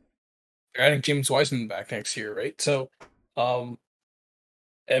 They're adding James Wiseman back next year, right? So,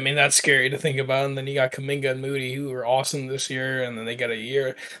 I mean, that's scary to think about. And then you got Kuminga and Moody, who were awesome this year, and then they got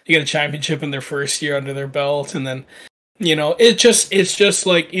a championship in their first year under their belt, and then it's just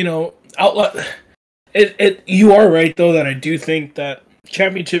like outlet. You are right though that I do think that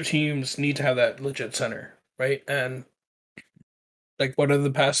championship teams need to have that legit center, right? And what have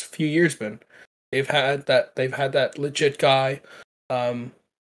the past few years been? They've had that legit guy.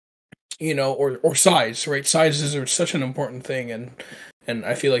 or size, right? Sizes are such an important thing, and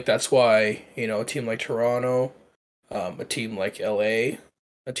I feel like that's why a team like Toronto, a team like LA,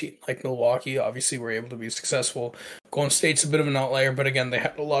 a team like Milwaukee, obviously were able to be successful. Golden State's a bit of an outlier, but again, they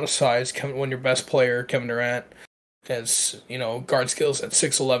had a lot of size. When your best player, Kevin Durant, has guard skills at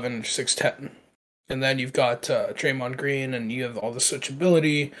 6'11", 6'10", and then you've got Draymond Green, and you have all the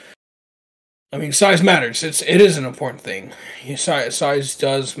switchability. I mean, size matters. It is an important thing. Size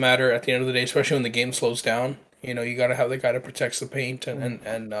does matter at the end of the day, especially when the game slows down. You got to have the guy that protects the paint and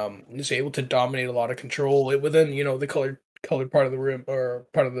is able to dominate a lot of control within the colored part of the rim or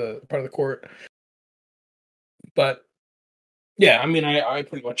part of the court. But yeah, I mean, I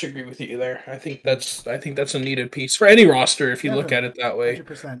pretty much agree with you there. I think that's a needed piece for any roster if you look at it that way.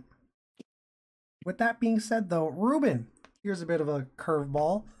 100%. With that being said, though, Reuben, here's a bit of a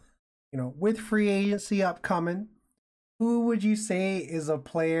curveball. With free agency upcoming, who would you say is a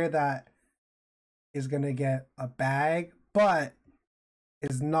player that is going to get a bag, but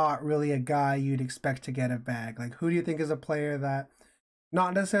is not really a guy you'd expect to get a bag? Like, who do you think is a player that,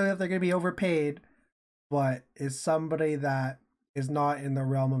 not necessarily that they're going to be overpaid, but is somebody that is not in the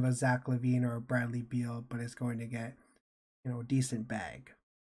realm of a Zach LaVine or a Bradley Beal, but is going to get, a decent bag?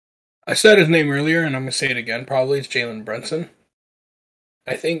 I said his name earlier, and I'm gonna say it again. Probably it's Jalen Brunson.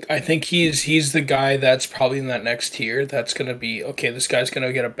 I think he's the guy that's probably in that next tier. That's gonna be okay. This guy's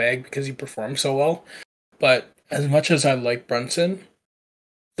gonna get a bag because he performed so well. But as much as I like Brunson,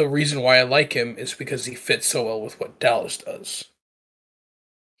 the reason why I like him is because he fits so well with what Dallas does.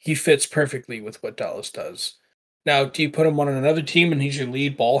 He fits perfectly with what Dallas does. Now, do you put him on another team and he's your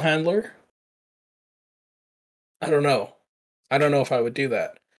lead ball handler? I don't know. I don't know if I would do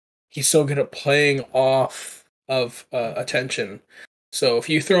that. He's so good at playing off of attention. So if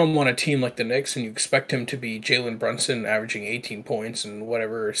you throw him on a team like the Knicks and you expect him to be Jalen Brunson averaging 18 points and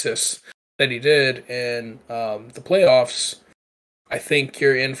whatever assists that he did in the playoffs, I think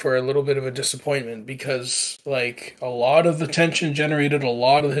you're in for a little bit of a disappointment because like a lot of the tension generated, a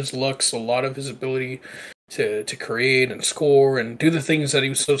lot of his looks, a lot of his ability to create and score and do the things that he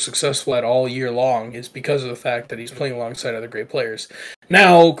was so successful at all year long is because of the fact that he's playing alongside other great players.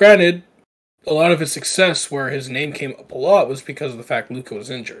 Now, granted, a lot of his success where his name came up a lot was because of the fact Luka was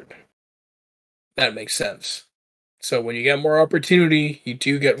injured. That makes sense. So when you get more opportunity, you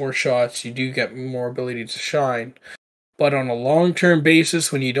do get more shots, you do get more ability to shine. But on a long-term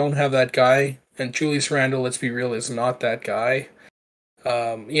basis, when you don't have that guy, and Julius Randle, let's be real, is not that guy.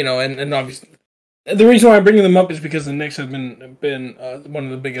 And obviously, the reason why I'm bringing them up is because the Knicks have been one of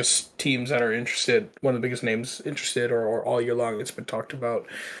the biggest teams that are interested, one of the biggest names interested, or all year long it's been talked about.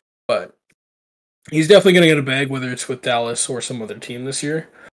 But he's definitely going to get a bag, whether it's with Dallas or some other team this year.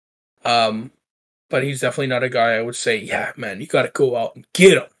 But he's definitely not a guy I would say, yeah, man, you got to go out and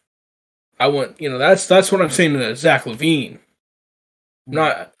get him. I want, that's what I'm saying to Zach LaVine.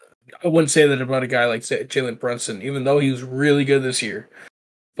 I wouldn't say that about a guy like Jalen Brunson, even though he was really good this year.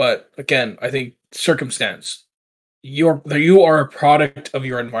 But again, I think circumstance. You are a product of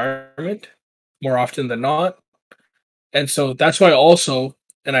your environment more often than not. And so that's why also,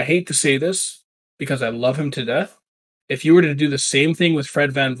 and I hate to say this because I love him to death, if you were to do the same thing with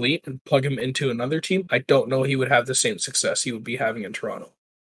Fred VanVleet and plug him into another team, I don't know he would have the same success he would be having in Toronto.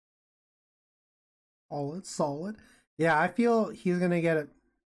 Solid. Yeah, I feel he's gonna get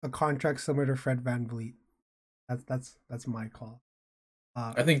a contract similar to Fred VanVleet. That's my call.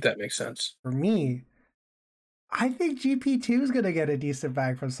 I think that makes sense. For me, I think GP2 is gonna get a decent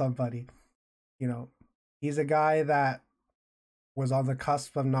bag from somebody. He's a guy that was on the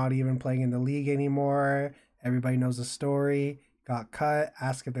cusp of not even playing in the league anymore. Everybody knows the story. Got cut,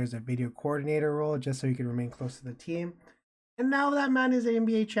 asked if there's a video coordinator role just so he could remain close to the team. And now that man is an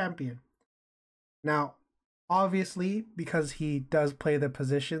NBA champion. Now, obviously, because he does play the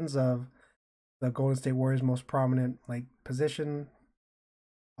positions of the Golden State Warriors' most prominent position,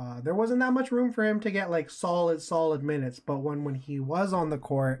 there wasn't that much room for him to get solid minutes. But when he was on the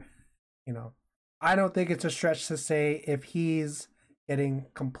court, I don't think it's a stretch to say if he's getting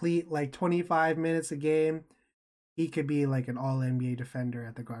complete 25 minutes a game, he could be an all NBA defender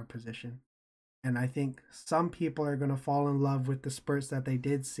at the guard position. And I think some people are going to fall in love with the spurts that they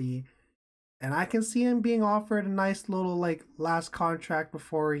did see. And I can see him being offered a nice little last contract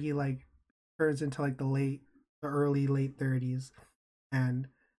before he turns into the early late 30s. And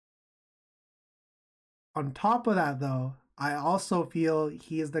on top of that though, I also feel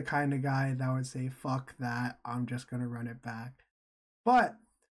he is the kind of guy that would say, fuck that, I'm just going to run it back. But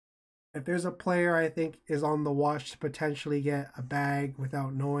if there's a player I think is on the watch to potentially get a bag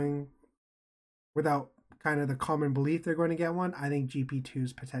without kind of the common belief they're going to get one, I think GP2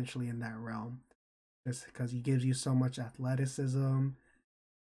 is potentially in that realm. Just because he gives you so much athleticism,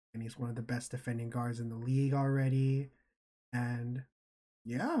 and he's one of the best defending guards in the league already. And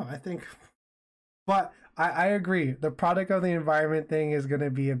yeah, I think. But I agree. The product of the environment thing is going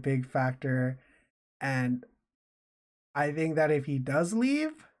to be a big factor. And I think that if he does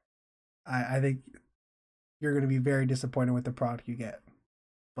leave, I think you're going to be very disappointed with the product you get.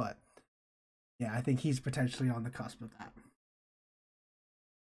 But yeah, I think he's potentially on the cusp of that.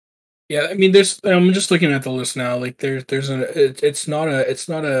 Yeah, I mean, I'm just looking at the list now. Like, it's not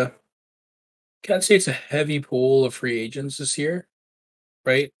a. Can't say it's a heavy pool of free agents this year,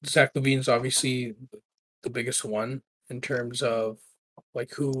 right? Zach LaVine's obviously the biggest one in terms of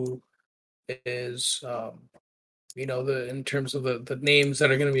like who is, in terms of the names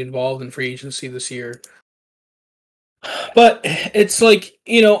that are going to be involved in free agency this year. But it's like,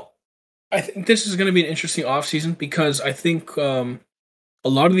 I think this is going to be an interesting offseason because I think a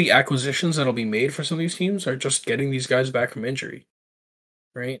lot of the acquisitions that'll be made for some of these teams are just getting these guys back from injury,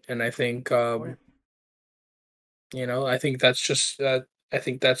 right? And I think, I think that's just I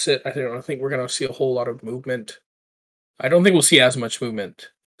think that's it. I don't think we're going to see a whole lot of movement. I don't think we'll see as much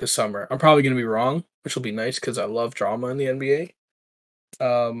movement this summer. I'm probably going to be wrong, which will be nice because I love drama in the NBA.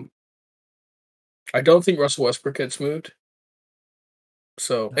 I don't think Russell Westbrook gets moved.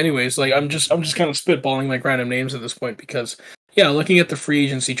 So, anyways, like I'm just kind of spitballing like random names at this point because looking at the free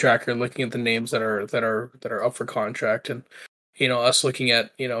agency tracker, looking at the names that are up for contract, and us looking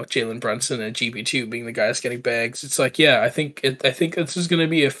at Jalen Brunson and GP2 being the guys getting bags. It's like I think this is going to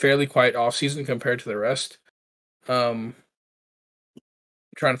be a fairly quiet offseason compared to the rest. Trying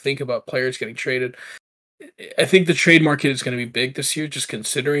to think about players getting traded. I think the trade market is going to be big this year, just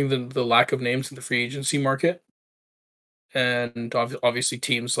considering the lack of names in the free agency market. And obviously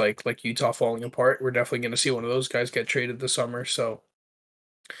teams like Utah falling apart. We're definitely going to see one of those guys get traded this summer. So,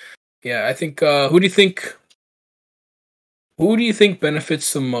 yeah, I think who do you think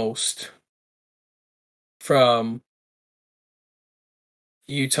benefits the most from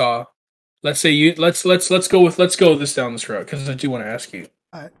Utah? Let's say let's go this down this route because I do want to ask you.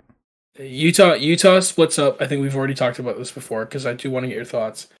 Utah splits up. I think we've already talked about this before because I do want to get your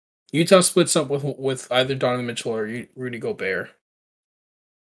thoughts. Utah splits up with either Donovan Mitchell or Rudy Gobert.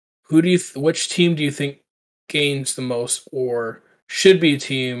 Which team do you think gains the most, or should be a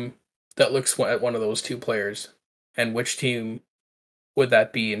team that looks at one of those two players? And which team would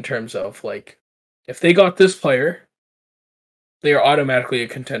that be in terms of like, if they got this player, they are automatically a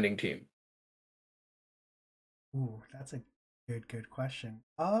contending team? Ooh, that's a good question.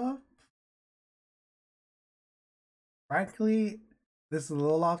 Frankly, this is a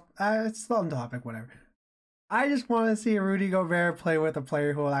little off. It's still on topic, whatever. I just want to see Rudy Gobert play with a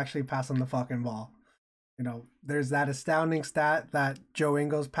player who will actually pass him the fucking ball. There's that astounding stat that Joe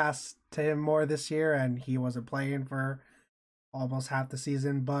Ingles passed to him more this year, and he wasn't playing for almost half the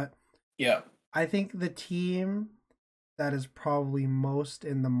season. But yeah, I think the team that is probably most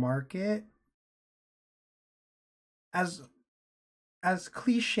in the market, as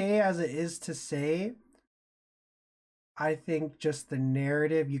cliche as it is to say, I think just the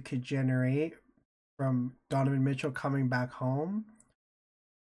narrative you could generate from Donovan Mitchell coming back home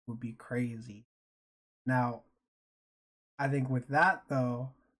would be crazy. Now, I think with that though,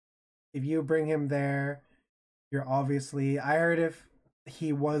 if you bring him there, you're obviously, I heard if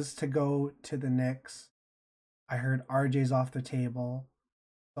he was to go to the Knicks, I heard RJ's off the table.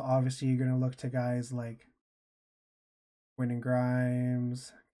 So obviously you're going to look to guys like Quentin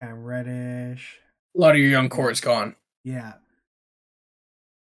Grimes, Cam Reddish. A lot of your young core is gone. Yeah.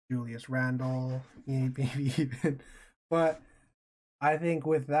 Julius Randle, maybe even. But I think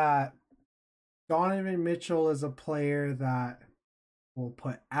with that, Donovan Mitchell is a player that will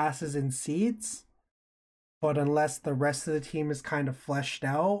put asses in seats, but unless the rest of the team is kind of fleshed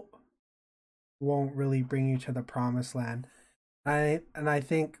out, won't really bring you to the promised land. And I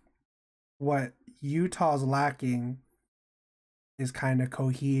think what Utah's lacking is kind of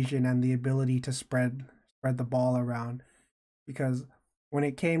cohesion and the ability to spread the ball around. Because when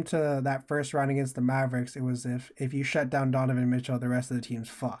it came to that first round against the Mavericks, it was if you shut down Donovan Mitchell, the rest of the team's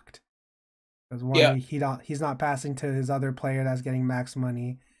fucked. Because one, he's not passing to his other player that's getting max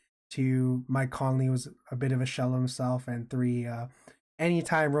money. Two, Mike Conley was a bit of a shell himself, and three,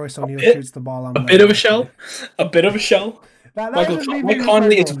 anytime Royce O'Neal shoots the ball, I'm a bit of a shell. Mike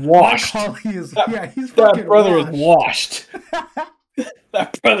Conley is washed. He's that fucking brother washed. is washed.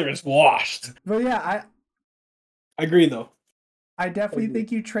 That brother is washed. But yeah, I agree though. I definitely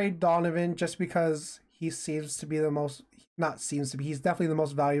think you trade Donovan just because he seems to be the most, not seems to be, he's definitely the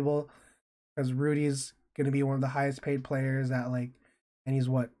most valuable, because Rudy's going to be one of the highest paid players at like, and he's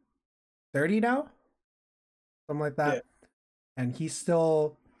what, 30 now? Something like that. Yeah. And he's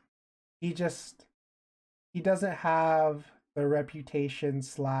still, he just, he doesn't have the reputation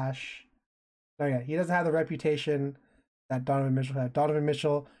slash, oh yeah, he doesn't have the reputation that Donovan Mitchell had. Donovan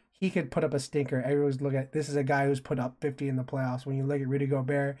Mitchell, he could put up a stinker. Everyone's looking at, this is a guy who's put up 50 in the playoffs. When you look at Rudy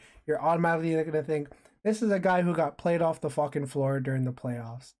Gobert, you're automatically going to think, this is a guy who got played off the fucking floor during the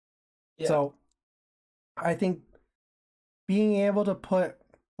playoffs. Yeah. So I think being able to put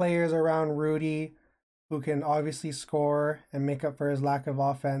players around Rudy who can obviously score and make up for his lack of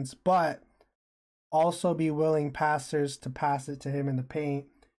offense, but also be willing passers to pass it to him in the paint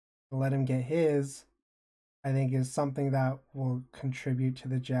and let him get his, I think is something that will contribute to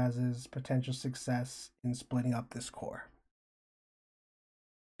the Jazz's potential success in splitting up this core.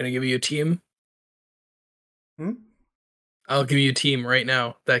 Can I give you a team? Hmm? I'll give you a team right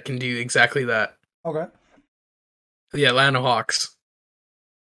now that can do exactly that. Okay. The Atlanta Hawks.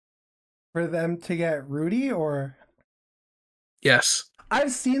 For them to get Rudy, or? Yes.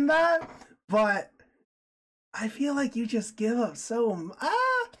 I've seen that, but I feel like you just give up so...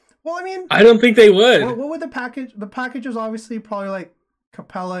 Well, I mean... I don't think they would. What would the package... The package is obviously probably like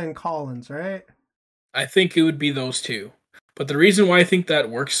Capella and Collins, right? I think it would be those two. But the reason why I think that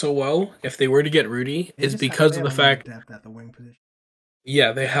works so well, if they were to get Rudy, is because of the fact... depth at the wing position.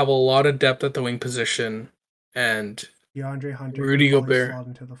 Yeah, they have a lot of depth at the wing position, and DeAndre Hunter, Rudy Gobert slot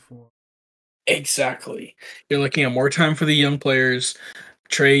into the four. Exactly. You're looking at more time for the young players,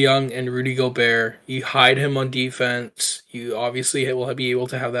 Trae Young and Rudy Gobert. You hide him on defense. You obviously will be able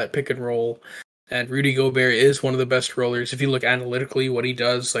to have that pick and roll. And Rudy Gobert is one of the best rollers. If you look analytically, what he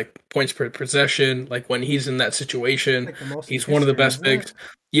does, like points per possession, like when he's in that situation, like he's one of the best bigs.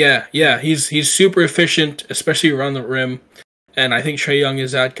 Yeah, he's super efficient, especially around the rim. And I think Trae Young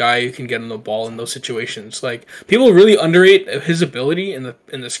is that guy who can get him the ball in those situations. Like people really underrate his ability in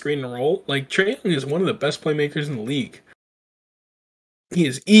the screen and roll. Like Trae Young is one of the best playmakers in the league. He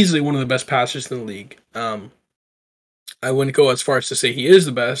is easily one of the best passers in the league. I wouldn't go as far as to say he is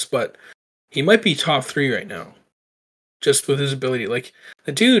the best, but he might be top 3 right now, just with his ability. Like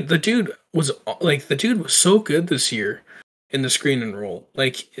the dude was so good this year in the screen and roll.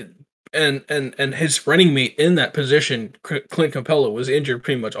 Like. And his running mate in that position, Clint Capella, was injured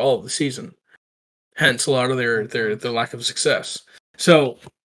pretty much all of the season. Hence a lot of their lack of success. So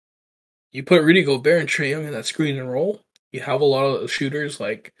you put Rudy Gobert and Trae Young in that screen and roll. You have a lot of shooters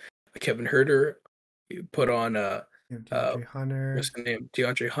like Kevin Huerter. You put on DeAndre Hunter. What's the name?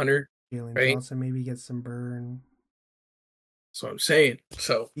 DeAndre Hunter. Jalen right? Johnson maybe get some burn. That's what I'm saying.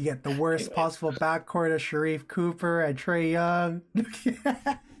 So you get the worst possible backcourt of Sharif Cooper and Trae Young.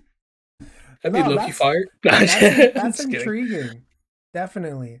 That'd be Loki fired. That's intriguing. Kidding.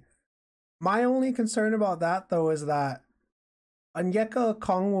 Definitely. My only concern about that, though, is that Onyeka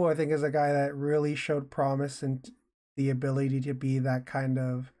Okongwu, I think, is a guy that really showed promise and the ability to be that kind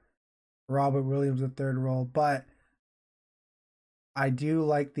of Robert Williams III role. But I do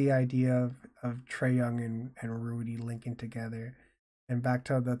like the idea of Trae Young and Rudy linking together. And back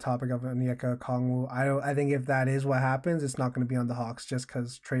to the topic of Onyeka Okongwu, I think if that is what happens, it's not going to be on the Hawks just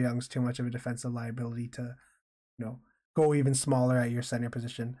because Trae Young's too much of a defensive liability to, go even smaller at your center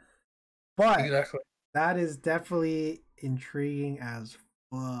position. But exactly. That is definitely intriguing as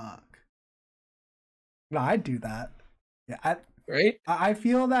fuck. No, I'd do that. Yeah, right? I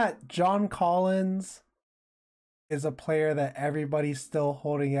feel that John Collins is a player that everybody's still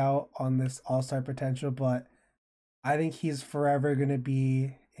holding out on this all-star potential, but I think he's forever going to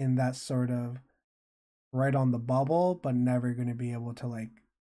be in that sort of right on the bubble, but never going to be able to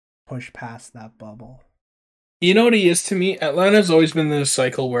push past that bubble. You know what he is to me? Atlanta's always been in this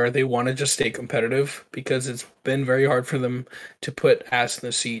cycle where they want to just stay competitive because it's been very hard for them to put asses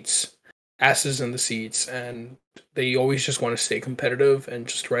in the seats, and they always just want to stay competitive and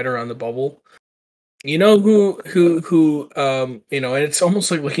just right around the bubble. You know who and it's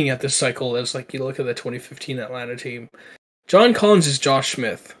almost like looking at this cycle as like you look at the 2015 Atlanta team. John Collins is Josh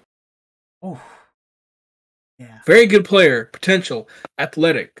Smith. Oh. Yeah. Very good player, potential,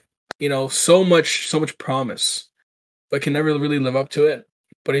 athletic, so much promise, but can never really live up to it.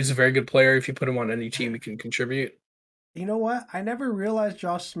 But he's a very good player. If you put him on any team, he can contribute. You know what? I never realized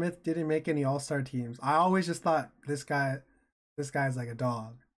Josh Smith didn't make any All-Star teams. I always just thought this guy's like a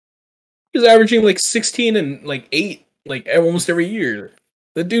dog. He's averaging 16 and 8 almost every year.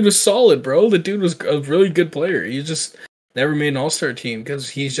 The dude was solid, bro. The dude was a really good player. He just never made an All-Star team because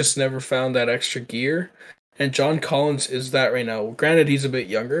he's just never found that extra gear. And John Collins is that right now. Granted, he's a bit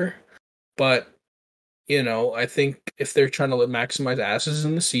younger, but I think if they're trying to maximize asses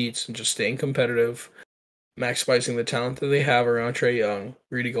in the seats and just staying competitive, maximizing the talent that they have around Trae Young.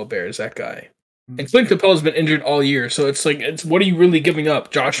 Rudy Gobert is that guy. And Clint Capella's been injured all year, so it's like, what are you really giving up?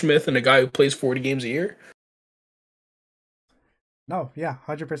 Josh Smith and a guy who plays 40 games a year? No, yeah,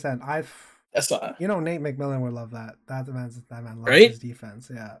 100%. That's not Nate McMillan would love that. That man loves right. his defense.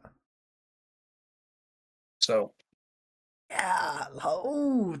 Yeah. So. Yeah.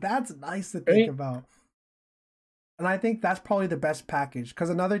 Oh, that's nice to think Right? about. And I think that's probably the best package, because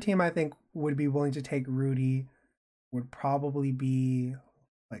another team I think would be willing to take Rudy would probably be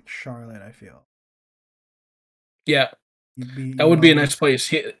like Charlotte. I feel. Yeah, You'd that would be a nice place.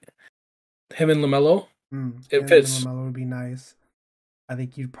 Him and LaMelo. It fits. LaMelo would be nice. I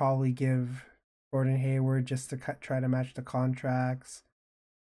think you'd probably give Gordon Hayward just to try to match the contracts.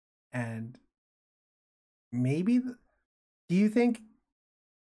 And maybe, do you think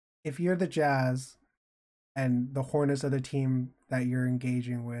if you're the Jazz and the Hornets are the team that you're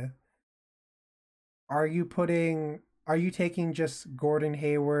engaging with, are you taking just Gordon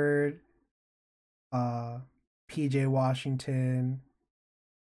Hayward, PJ Washington,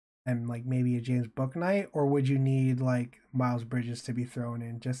 and like maybe a James Bouknight, or would you need like Miles Bridges to be thrown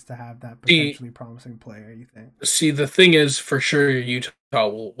in just to have that potentially promising player, you think? See, the thing is, for sure, Utah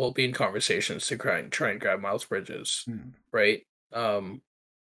will be in conversations to try and grab Miles Bridges, right?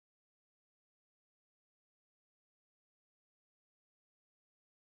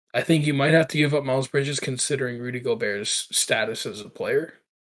 I think you might have to give up Miles Bridges considering Rudy Gobert's status as a player,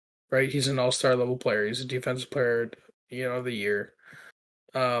 right? He's an all-star level player. He's a defensive player, of the year.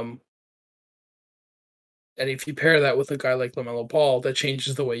 And if you pair that with a guy like LaMelo Ball, that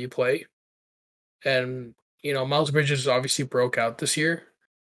changes the way you play. And, Miles Bridges obviously broke out this year,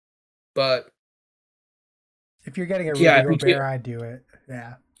 but if you're getting a Rudy Gobert, I'd do it.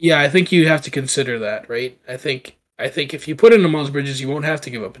 Yeah. Yeah, I think you have to consider that, right? I think if you put in the Miles Bridges, you won't have to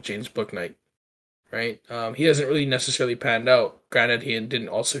give up a James Bouknight, right? He hasn't really necessarily panned out. Granted, he didn't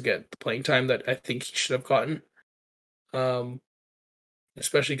also get the playing time that I think he should have gotten,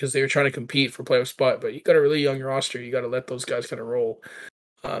 especially because they were trying to compete for playoff spot. But you got a really young roster. You got to let those guys kind of roll.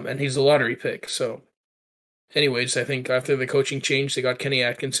 And he's a lottery pick. So, anyways, I think after the coaching change, they got Kenny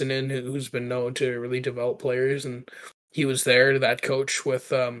Atkinson in, who's been known to really develop players, and he was there, that coach with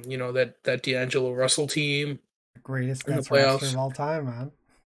that D'Angelo Russell team. Greatest Nets roster of all time, man.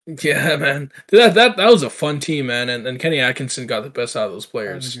 Yeah, man. That was a fun team, man, and Kenny Atkinson got the best out of those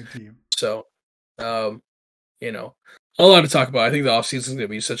players. That was a good team. So, a lot to talk about. I think the offseason is gonna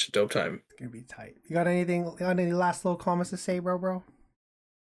be such a dope time. It's gonna be tight. You got any last little comments to say, bro?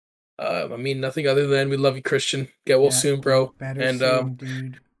 I mean, nothing other than we love you, Christian. Get well soon, bro. Better soon,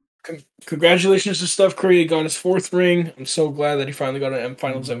 dude. Congratulations to Steph Curry. He got his 4th ring. I'm so glad that he finally got an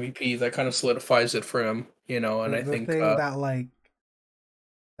Finals MVP. That kind of solidifies it for him, and I think the thing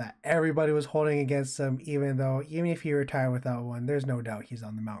that everybody was holding against him, even if he retired without one, there's no doubt he's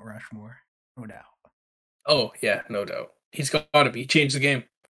on the Mount Rushmore. No doubt. Oh yeah, no doubt. He's got to be. He changed the game.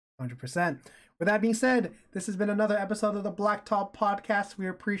 100%. With that being said, this has been another episode of the Blacktop Podcast. We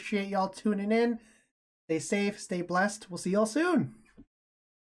appreciate y'all tuning in. Stay safe, stay blessed. We'll see y'all soon.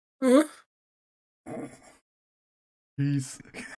 Peace.